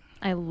short.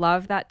 I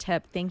love that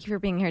tip. Thank you for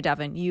being here,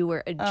 Devin. You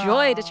were a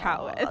joy to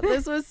chat with.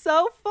 This was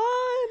so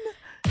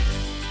fun.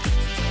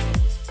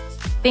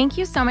 Thank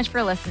you so much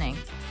for listening.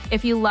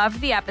 If you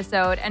loved the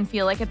episode and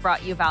feel like it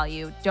brought you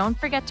value, don't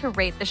forget to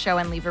rate the show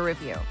and leave a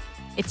review.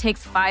 It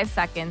takes 5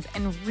 seconds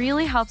and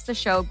really helps the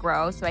show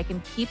grow so I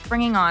can keep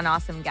bringing on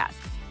awesome guests.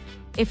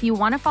 If you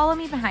want to follow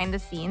me behind the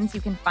scenes,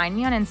 you can find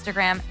me on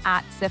Instagram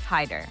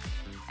 @SifHider.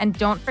 And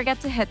don't forget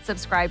to hit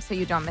subscribe so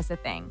you don't miss a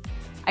thing.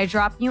 I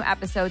drop new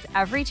episodes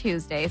every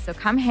Tuesday, so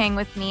come hang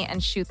with me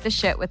and shoot the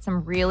shit with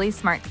some really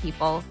smart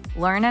people,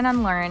 learn and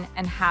unlearn,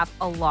 and have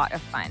a lot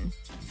of fun.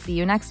 See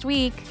you next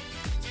week.